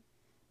them.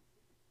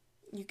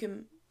 You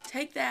can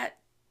take that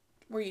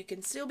where you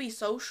can still be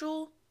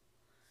social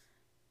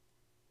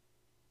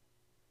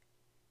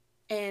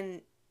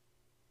and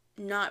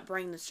not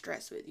bring the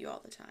stress with you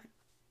all the time.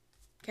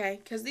 Okay?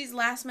 Because these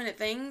last minute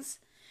things,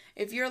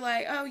 if you're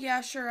like, oh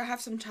yeah, sure, I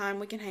have some time,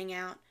 we can hang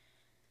out.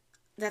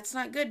 That's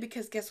not good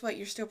because guess what?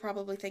 You're still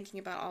probably thinking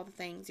about all the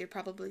things. You're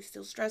probably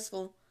still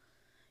stressful.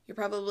 You're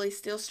probably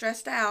still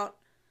stressed out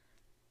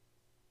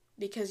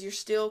because you're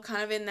still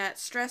kind of in that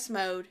stress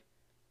mode.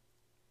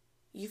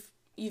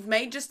 You've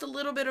made just a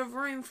little bit of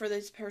room for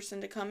this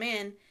person to come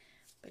in,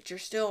 but you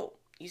still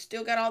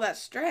got all that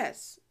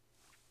stress.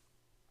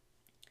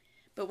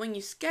 But when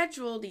you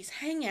schedule these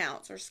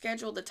hangouts or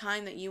schedule the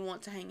time that you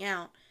want to hang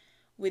out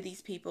with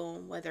these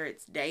people, whether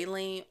it's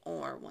daily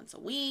or once a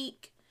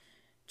week,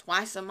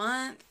 twice a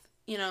month,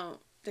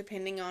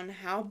 depending on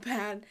how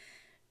bad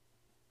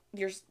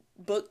you're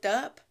booked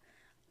up,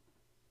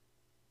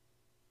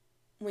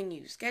 when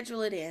you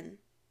schedule it in,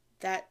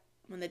 that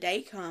when the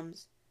day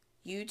comes,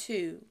 you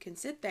too can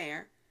sit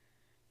there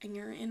and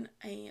you're in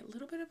a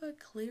little bit of a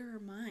clearer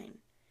mind.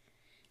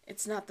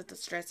 It's not that the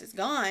stress is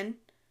gone.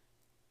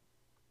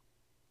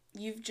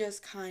 You've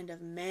just kind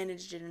of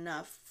managed it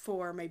enough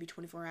for maybe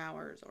 24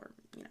 hours or,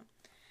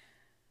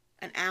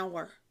 an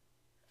hour.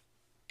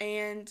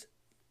 And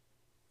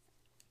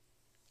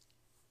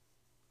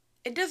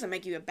it doesn't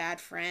make you a bad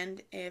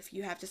friend if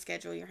you have to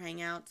schedule your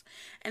hangouts.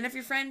 And if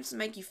your friends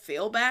make you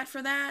feel bad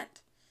for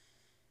that,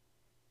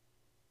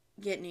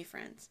 get new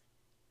friends.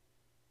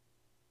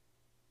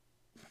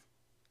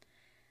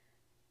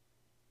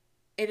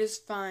 It is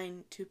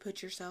fine to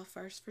put yourself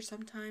first for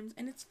sometimes,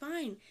 and it's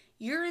fine.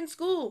 You're in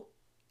school.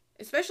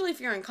 Especially if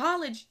you're in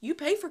college, you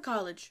pay for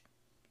college.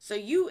 So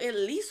you at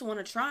least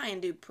want to try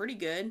and do pretty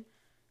good.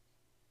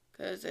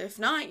 Because if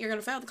not, you're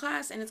going to fail the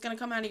class and it's going to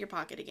come out of your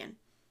pocket again.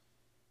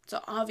 So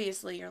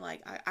obviously you're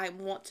like, I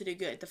want to do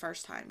good the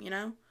first time,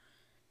 And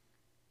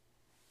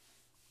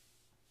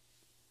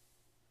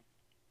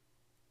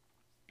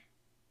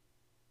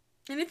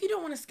if you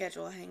don't want to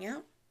schedule a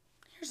hangout,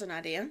 here's an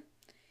idea.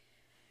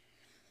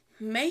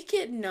 Make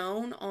it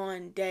known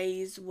on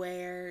days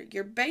where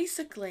you're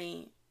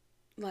basically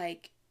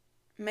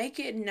make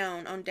it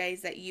known on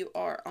days that you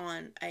are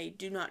on a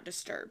do not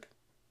disturb.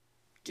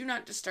 Do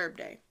not disturb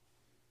day.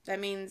 That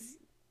means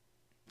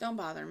don't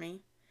bother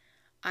me.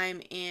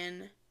 I'm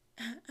in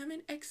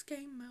X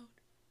game mode.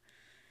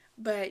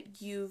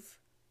 But you've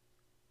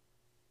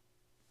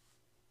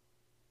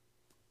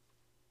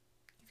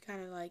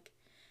kind of like,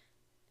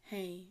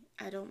 hey,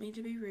 I don't mean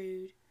to be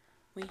rude.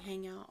 We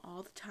hang out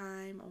all the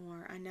time,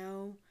 or I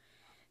know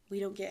we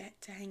don't get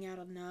to hang out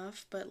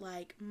enough, but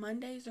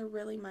Mondays are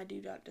really my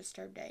do not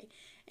disturb day.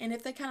 And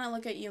if they kind of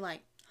look at you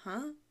like,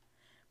 huh?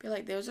 Be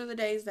like, those are the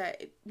days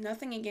that,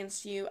 nothing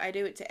against you, I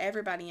do it to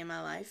everybody in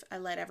my life. I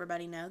let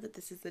everybody know that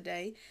this is the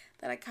day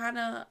that I kind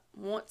of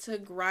want to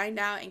grind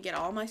out and get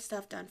all my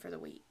stuff done for the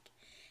week.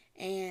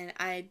 And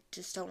I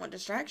just don't want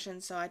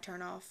distractions, so I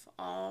turn off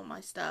all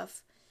my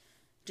stuff.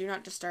 Do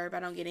not disturb. I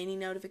don't get any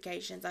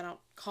notifications. I don't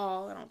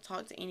call. I don't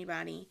talk to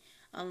anybody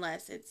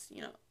unless it's,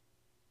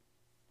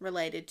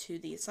 related to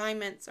the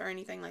assignments or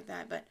anything like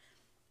that. But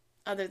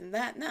other than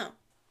that, no.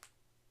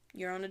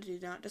 You're on a do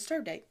not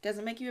disturb day.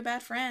 Doesn't make you a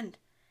bad friend.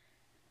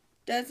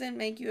 Doesn't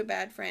make you a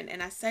bad friend.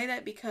 And I say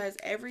that because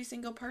every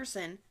single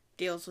person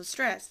deals with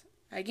stress.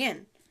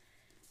 Again.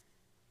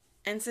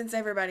 And since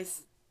everybody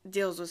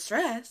deals with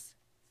stress,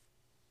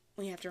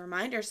 we have to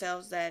remind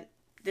ourselves that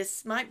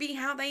this might be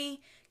how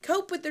they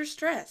cope with their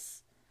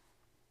stress.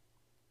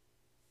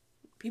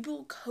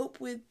 People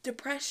cope with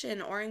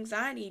depression or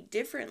anxiety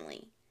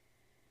differently.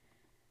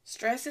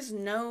 Stress is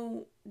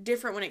no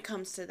different when it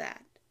comes to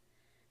that.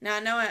 Now, I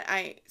know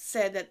I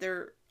said that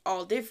they're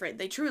all different.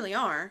 They truly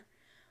are.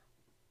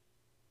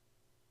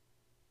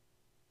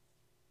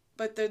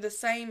 But they're the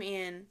same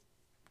in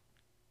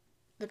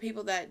the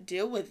people that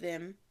deal with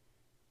them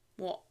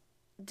will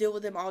deal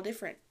with them all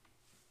different.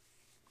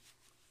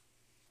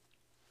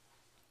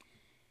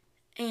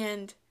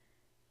 And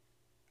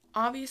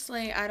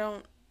obviously,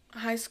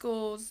 high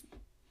school's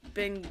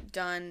been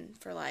done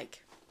for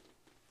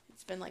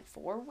it's been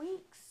 4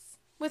 weeks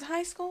with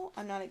high school.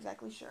 I'm not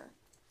exactly sure.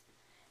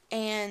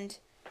 And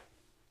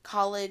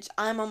college,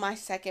 I'm on my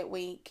second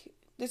week.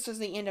 This was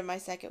the end of my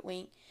second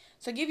week.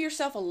 So give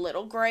yourself a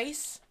little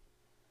grace.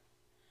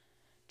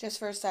 Just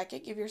for a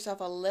second, give yourself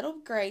a little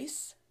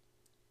grace.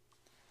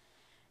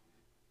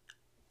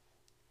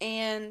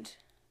 And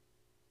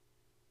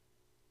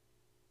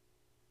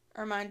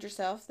remind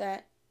yourself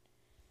that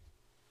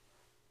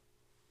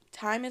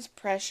time is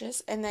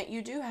precious and that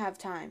you do have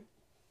time.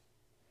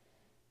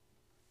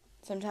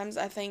 Sometimes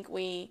I think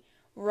we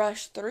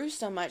rush through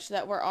so much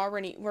that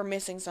we're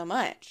missing so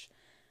much.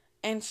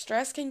 And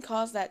stress can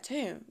cause that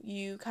too.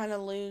 You kind of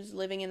lose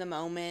living in the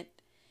moment,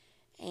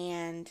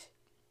 and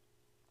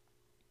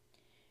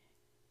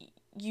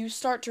you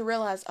start to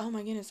realize, oh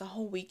my goodness, a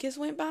whole week has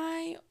went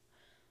by.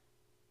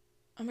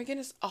 Oh my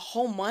goodness, a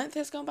whole month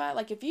has gone by.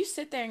 Like if you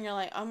sit there and you're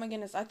like, oh my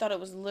goodness, I thought it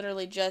was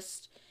literally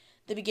just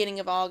the beginning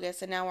of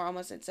August and now we're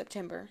almost in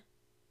September.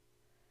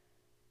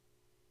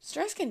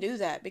 Stress can do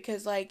that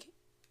because like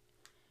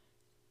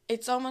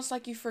it's almost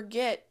like you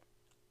forget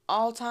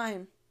all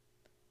time,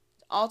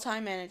 all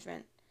time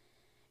management,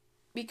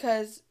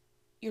 because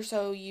you're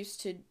so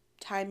used to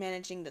time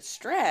managing the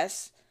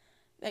stress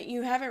that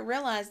you haven't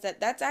realized that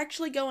that's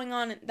actually going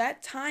on.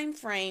 That time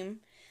frame,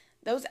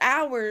 those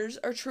hours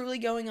are truly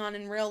going on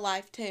in real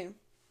life too,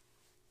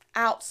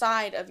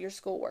 outside of your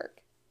schoolwork.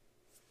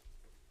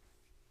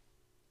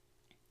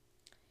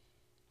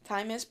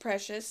 Time is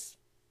precious.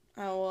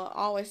 I will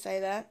always say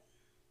that.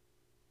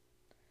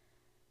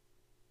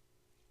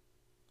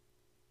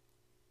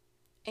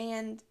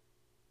 And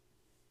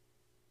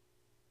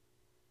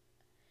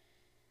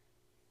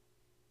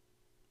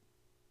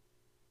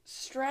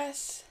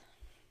stress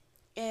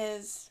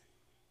is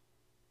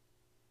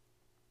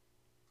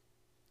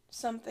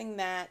something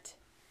that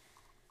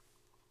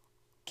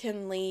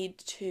can lead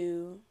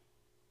to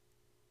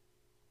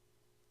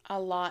a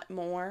lot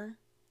more.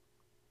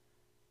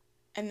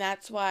 And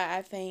that's why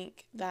I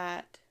think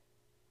that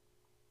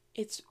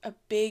it's a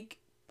big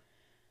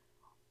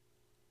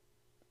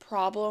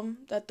problem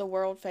that the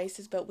world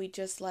faces, but we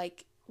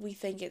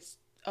think it's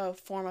a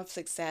form of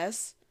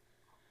success.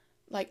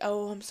 Like,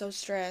 oh, I'm so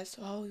stressed.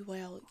 Oh,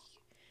 well,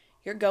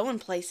 you're going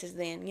places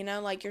then,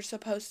 like you're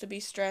supposed to be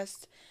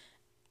stressed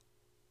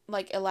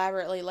like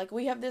elaborately. Like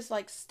we have this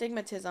like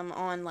stigmatism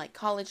on like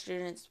college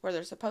students where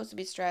they're supposed to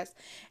be stressed,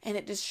 and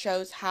it just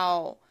shows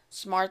how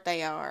smart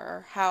they are,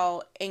 or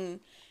how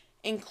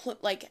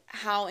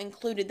how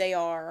included they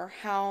are, or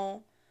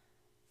how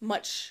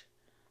much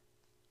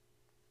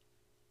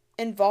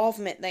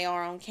involvement they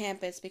are on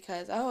campus,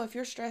 because oh, if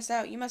you're stressed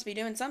out, you must be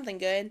doing something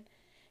good.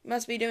 You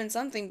must be doing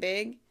something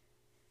big.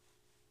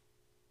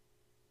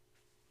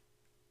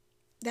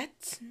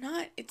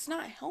 It's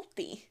not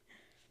healthy.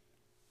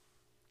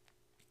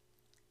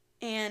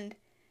 And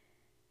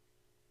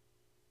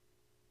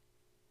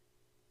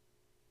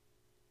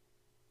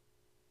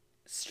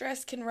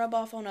stress can rub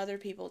off on other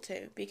people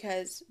too,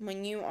 because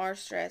when you are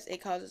stressed,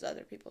 it causes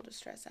other people to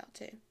stress out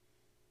too.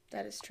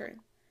 That is true.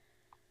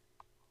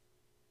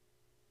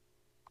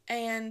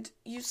 And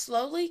you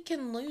slowly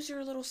can lose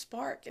your little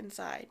spark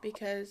inside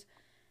because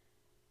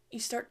you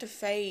start to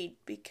fade,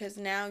 because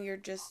now you're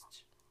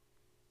just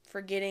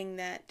forgetting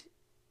that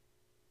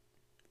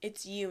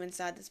it's you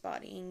inside this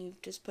body, and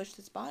you've just pushed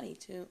this body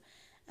to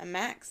a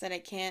max that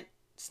it can't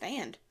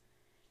stand.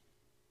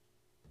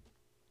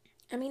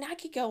 I mean, I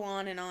could go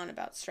on and on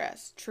about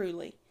stress,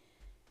 truly.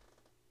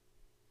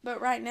 But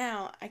right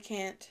now, I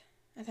can't.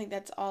 I think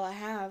that's all I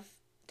have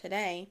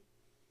today.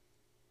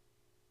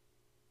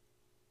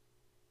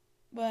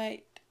 But,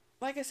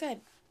 like I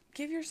said,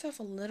 give yourself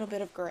a little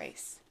bit of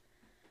grace.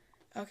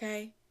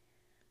 Okay?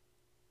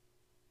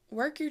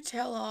 Work your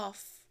tail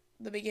off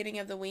the beginning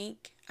of the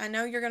week. I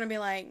know you're going to be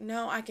like,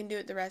 no, I can do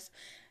it the rest.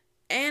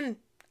 And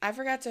I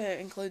forgot to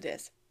include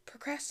this.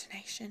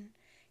 Procrastination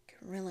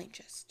can really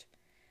just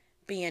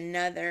be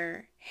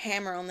another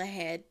hammer on the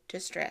head to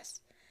stress.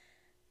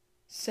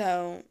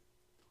 So,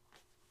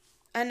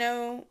 I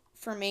know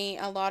for me,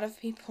 a lot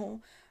of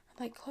people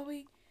are like,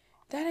 Chloe,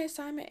 that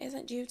assignment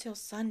isn't due till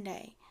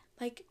Sunday.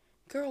 Like,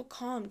 girl,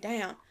 calm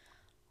down.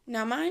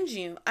 Now, mind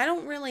you, I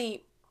don't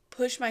really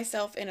push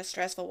myself in a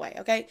stressful way,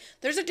 okay?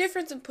 There's a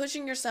difference in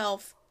pushing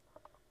yourself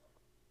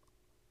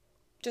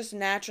just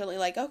naturally,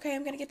 like, okay,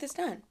 I'm going to get this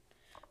done.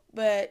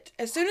 But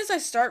as soon as I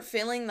start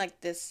feeling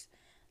like this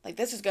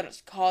is going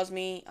to cause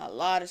me a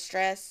lot of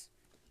stress,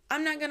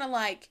 I'm not going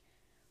to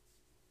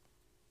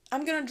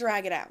I'm going to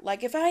drag it out.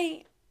 Like, if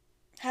I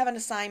have an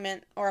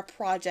assignment or a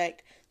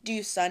project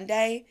due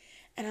Sunday,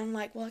 and I'm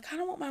like, well, I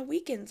kind of want my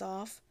weekends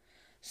off.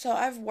 So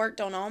I've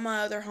worked on all my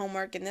other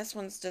homework, and this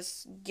one's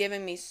just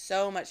giving me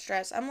so much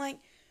stress. I'm like,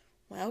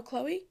 well,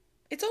 Chloe,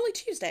 it's only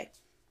Tuesday.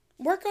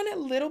 Work on it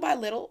little by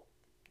little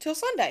till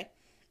Sunday.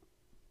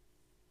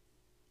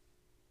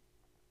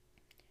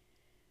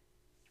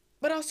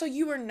 But also,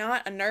 you are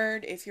not a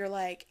nerd if you're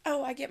like,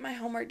 oh, I get my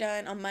homework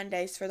done on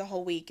Mondays for the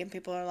whole week, and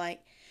people are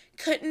like,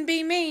 couldn't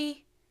be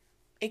me.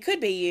 It could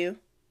be you.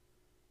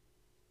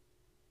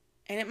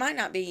 And it might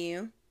not be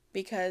you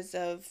because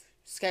of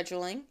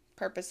scheduling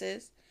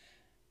purposes,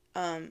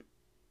 um,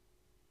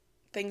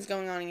 things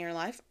going on in your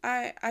life.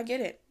 I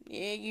get it.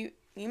 You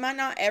might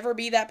not ever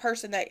be that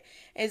person that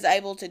is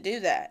able to do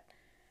that.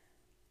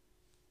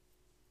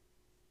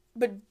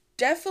 But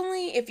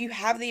definitely, if you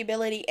have the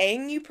ability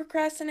and you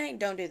procrastinate,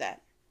 don't do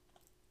that.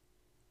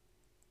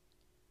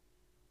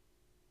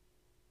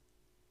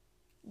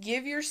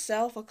 Give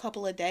yourself a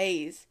couple of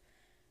days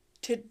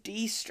to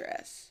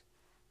de-stress.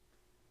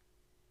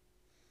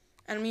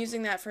 And I'm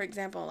using that for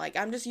example. Like,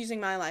 I'm just using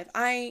my life.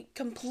 I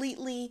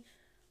completely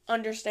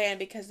understand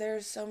because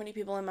there's so many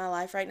people in my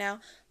life right now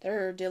that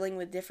are dealing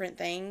with different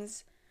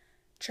things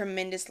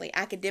tremendously,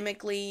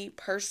 academically,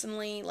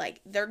 personally.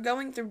 Like, they're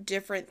going through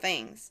different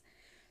things.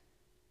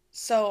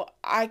 So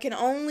I can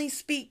only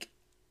speak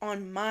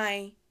on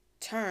my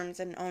terms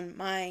and on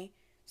my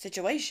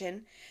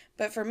situation.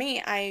 But for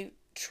me, I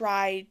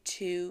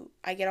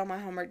get all my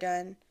homework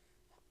done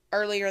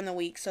earlier in the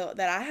week so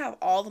that I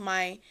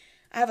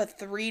have a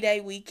 3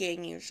 day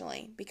weekend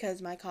usually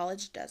because my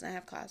college doesn't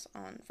have class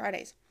on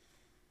Fridays.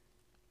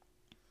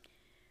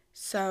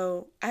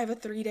 So I have a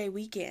 3 day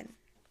weekend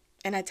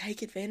and I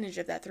take advantage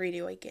of that 3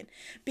 day weekend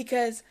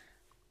because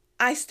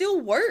I still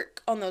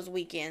work on those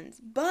weekends,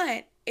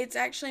 but it's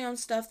actually on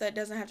stuff that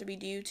doesn't have to be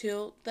due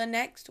till the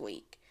next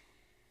week.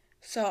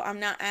 So I'm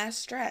not as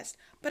stressed.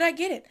 But I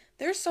get it.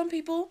 There's some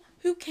people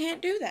who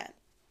can't do that.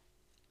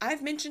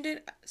 I've mentioned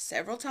it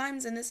several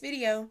times in this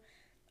video.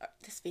 I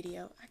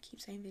keep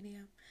saying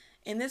video.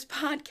 In this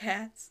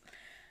podcast,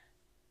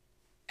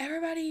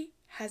 everybody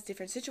has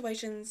different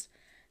situations,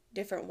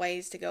 different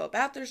ways to go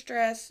about their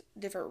stress,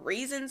 different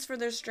reasons for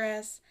their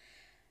stress.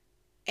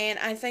 And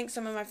I think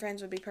some of my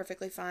friends would be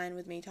perfectly fine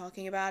with me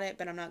talking about it,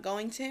 but I'm not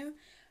going to.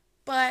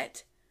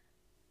 But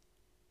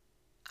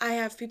I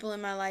have people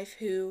in my life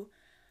who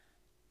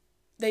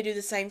they do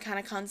the same kind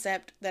of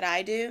concept that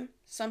I do.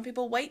 Some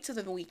people wait till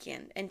the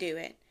weekend and do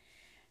it.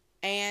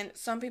 And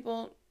some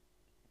people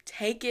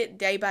take it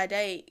day by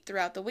day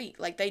throughout the week.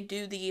 Like, they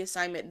do the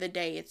assignment the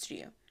day it's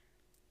due.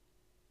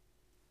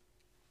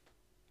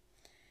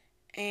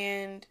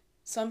 And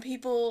some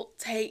people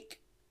take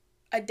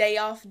a day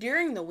off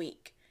during the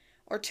week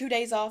or 2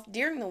 days off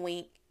during the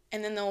week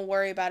and then they'll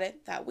worry about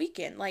it that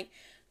weekend. Like,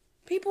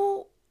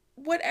 people,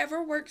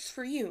 whatever works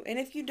for you. And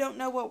if you don't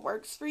know what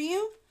works for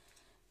you,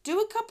 do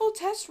a couple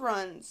test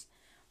runs.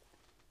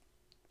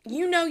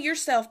 You know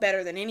yourself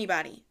better than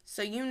anybody.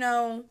 So you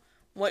know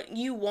what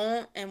you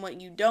want and what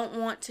you don't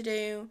want to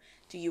do.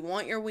 Do you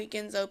want your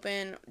weekends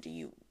open? Do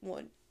you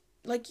want,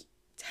 like,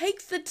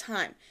 take the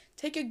time.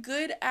 Take a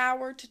good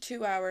hour to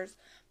 2 hours.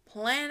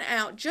 Plan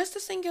out just a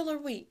singular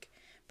week.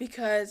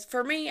 Because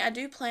for me, I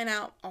do plan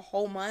out a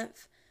whole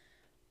month.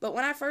 But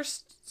when I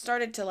first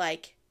started to,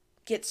 like,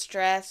 get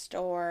stressed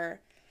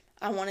or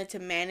I wanted to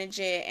manage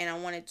it and I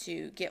wanted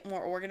to get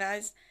more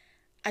organized,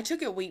 I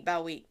took it week by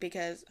week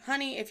because,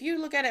 honey, if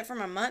you look at it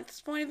from a month's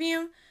point of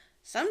view,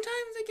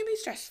 sometimes it can be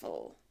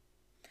stressful.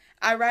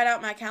 I write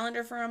out my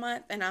calendar for a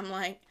month and I'm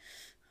like,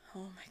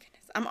 oh my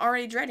goodness, I'm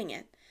already dreading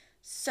it.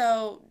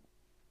 So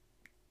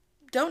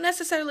don't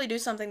necessarily do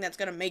something that's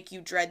going to make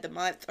you dread the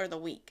month or the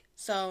week.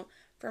 So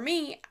for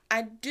me,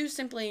 I do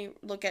simply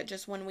look at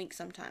just 1 week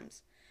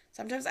sometimes.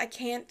 Sometimes I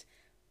can't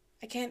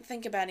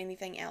think about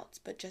anything else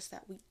but just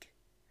that week.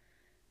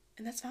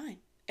 And that's fine.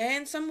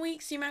 And some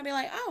weeks you might be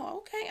like,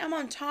 oh, okay, I'm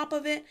on top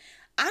of it.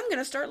 I'm going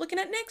to start looking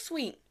at next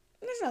week.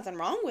 There's nothing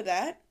wrong with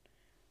that.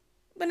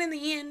 But in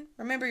the end,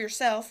 remember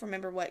yourself.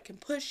 Remember what can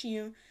push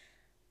you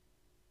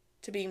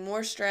to be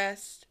more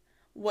stressed.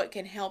 What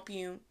can help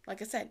you.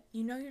 Like I said,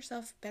 you know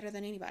yourself better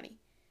than anybody.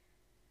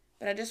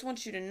 But I just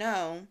want you to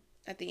know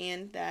at the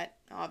end that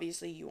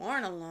obviously you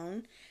aren't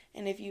alone.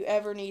 And if you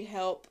ever need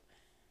help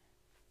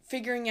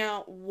figuring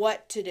out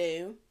what to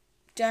do,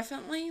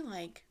 definitely,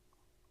 like,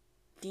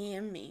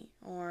 DM me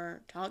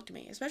or talk to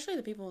me, especially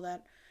the people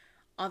that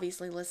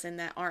obviously listen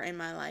that are in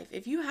my life.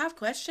 If you have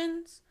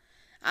questions,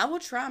 I will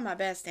try my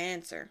best to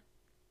answer.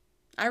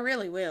 I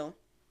really will.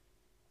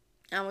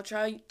 I will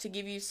try to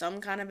give you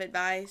some kind of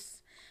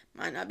advice.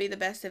 Might not be the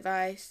best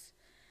advice.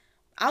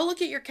 I'll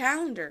look at your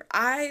calendar.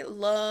 I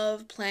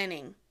love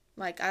planning.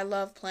 Like, I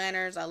love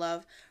planners. I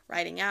love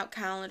writing out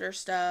calendar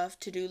stuff,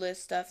 to-do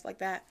list stuff like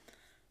that.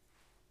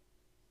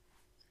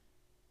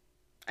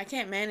 I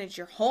can't manage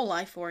your whole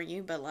life for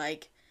you, but,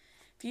 like,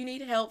 if you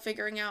need help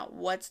figuring out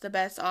what's the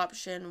best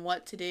option,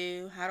 what to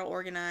do, how to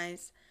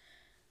organize,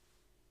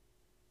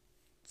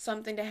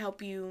 something to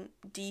help you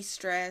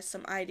de-stress,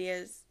 some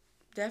ideas,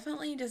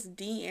 definitely just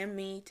DM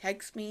me,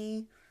 text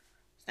me,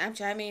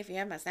 Snapchat me if you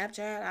have my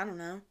Snapchat, I don't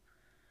know.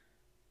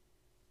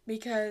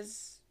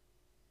 Because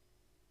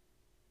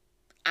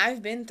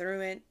I've been through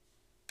it.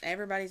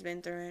 Everybody's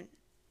been through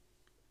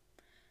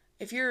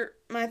it.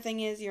 My thing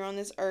is, you're on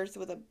this earth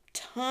with a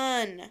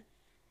ton,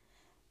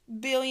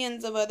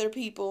 billions of other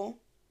people.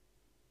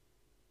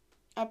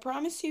 I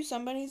promise you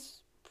somebody's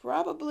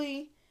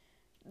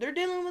they're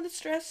dealing with the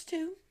stress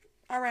too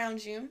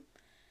around you.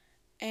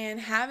 And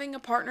having a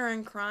partner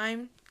in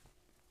crime,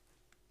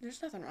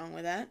 there's nothing wrong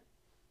with that.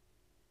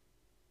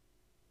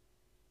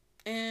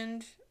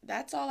 And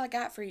that's all I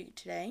got for you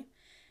today.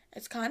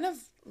 It's kind of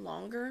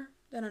longer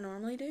than I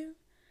normally do.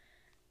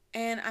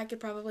 And I could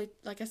probably,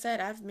 like I said,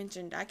 I've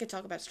mentioned I could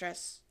talk about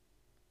stress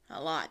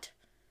a lot.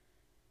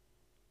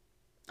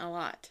 A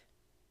lot.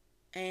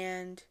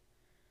 And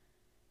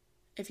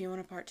if you want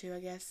a part 2, I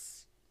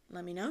guess,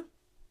 let me know.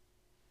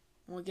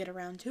 We'll get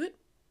around to it.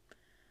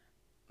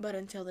 But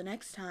until the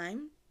next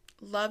time,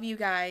 love you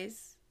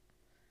guys.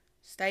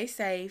 Stay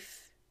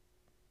safe.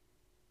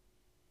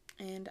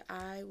 And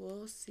I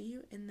will see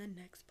you in the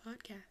next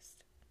podcast.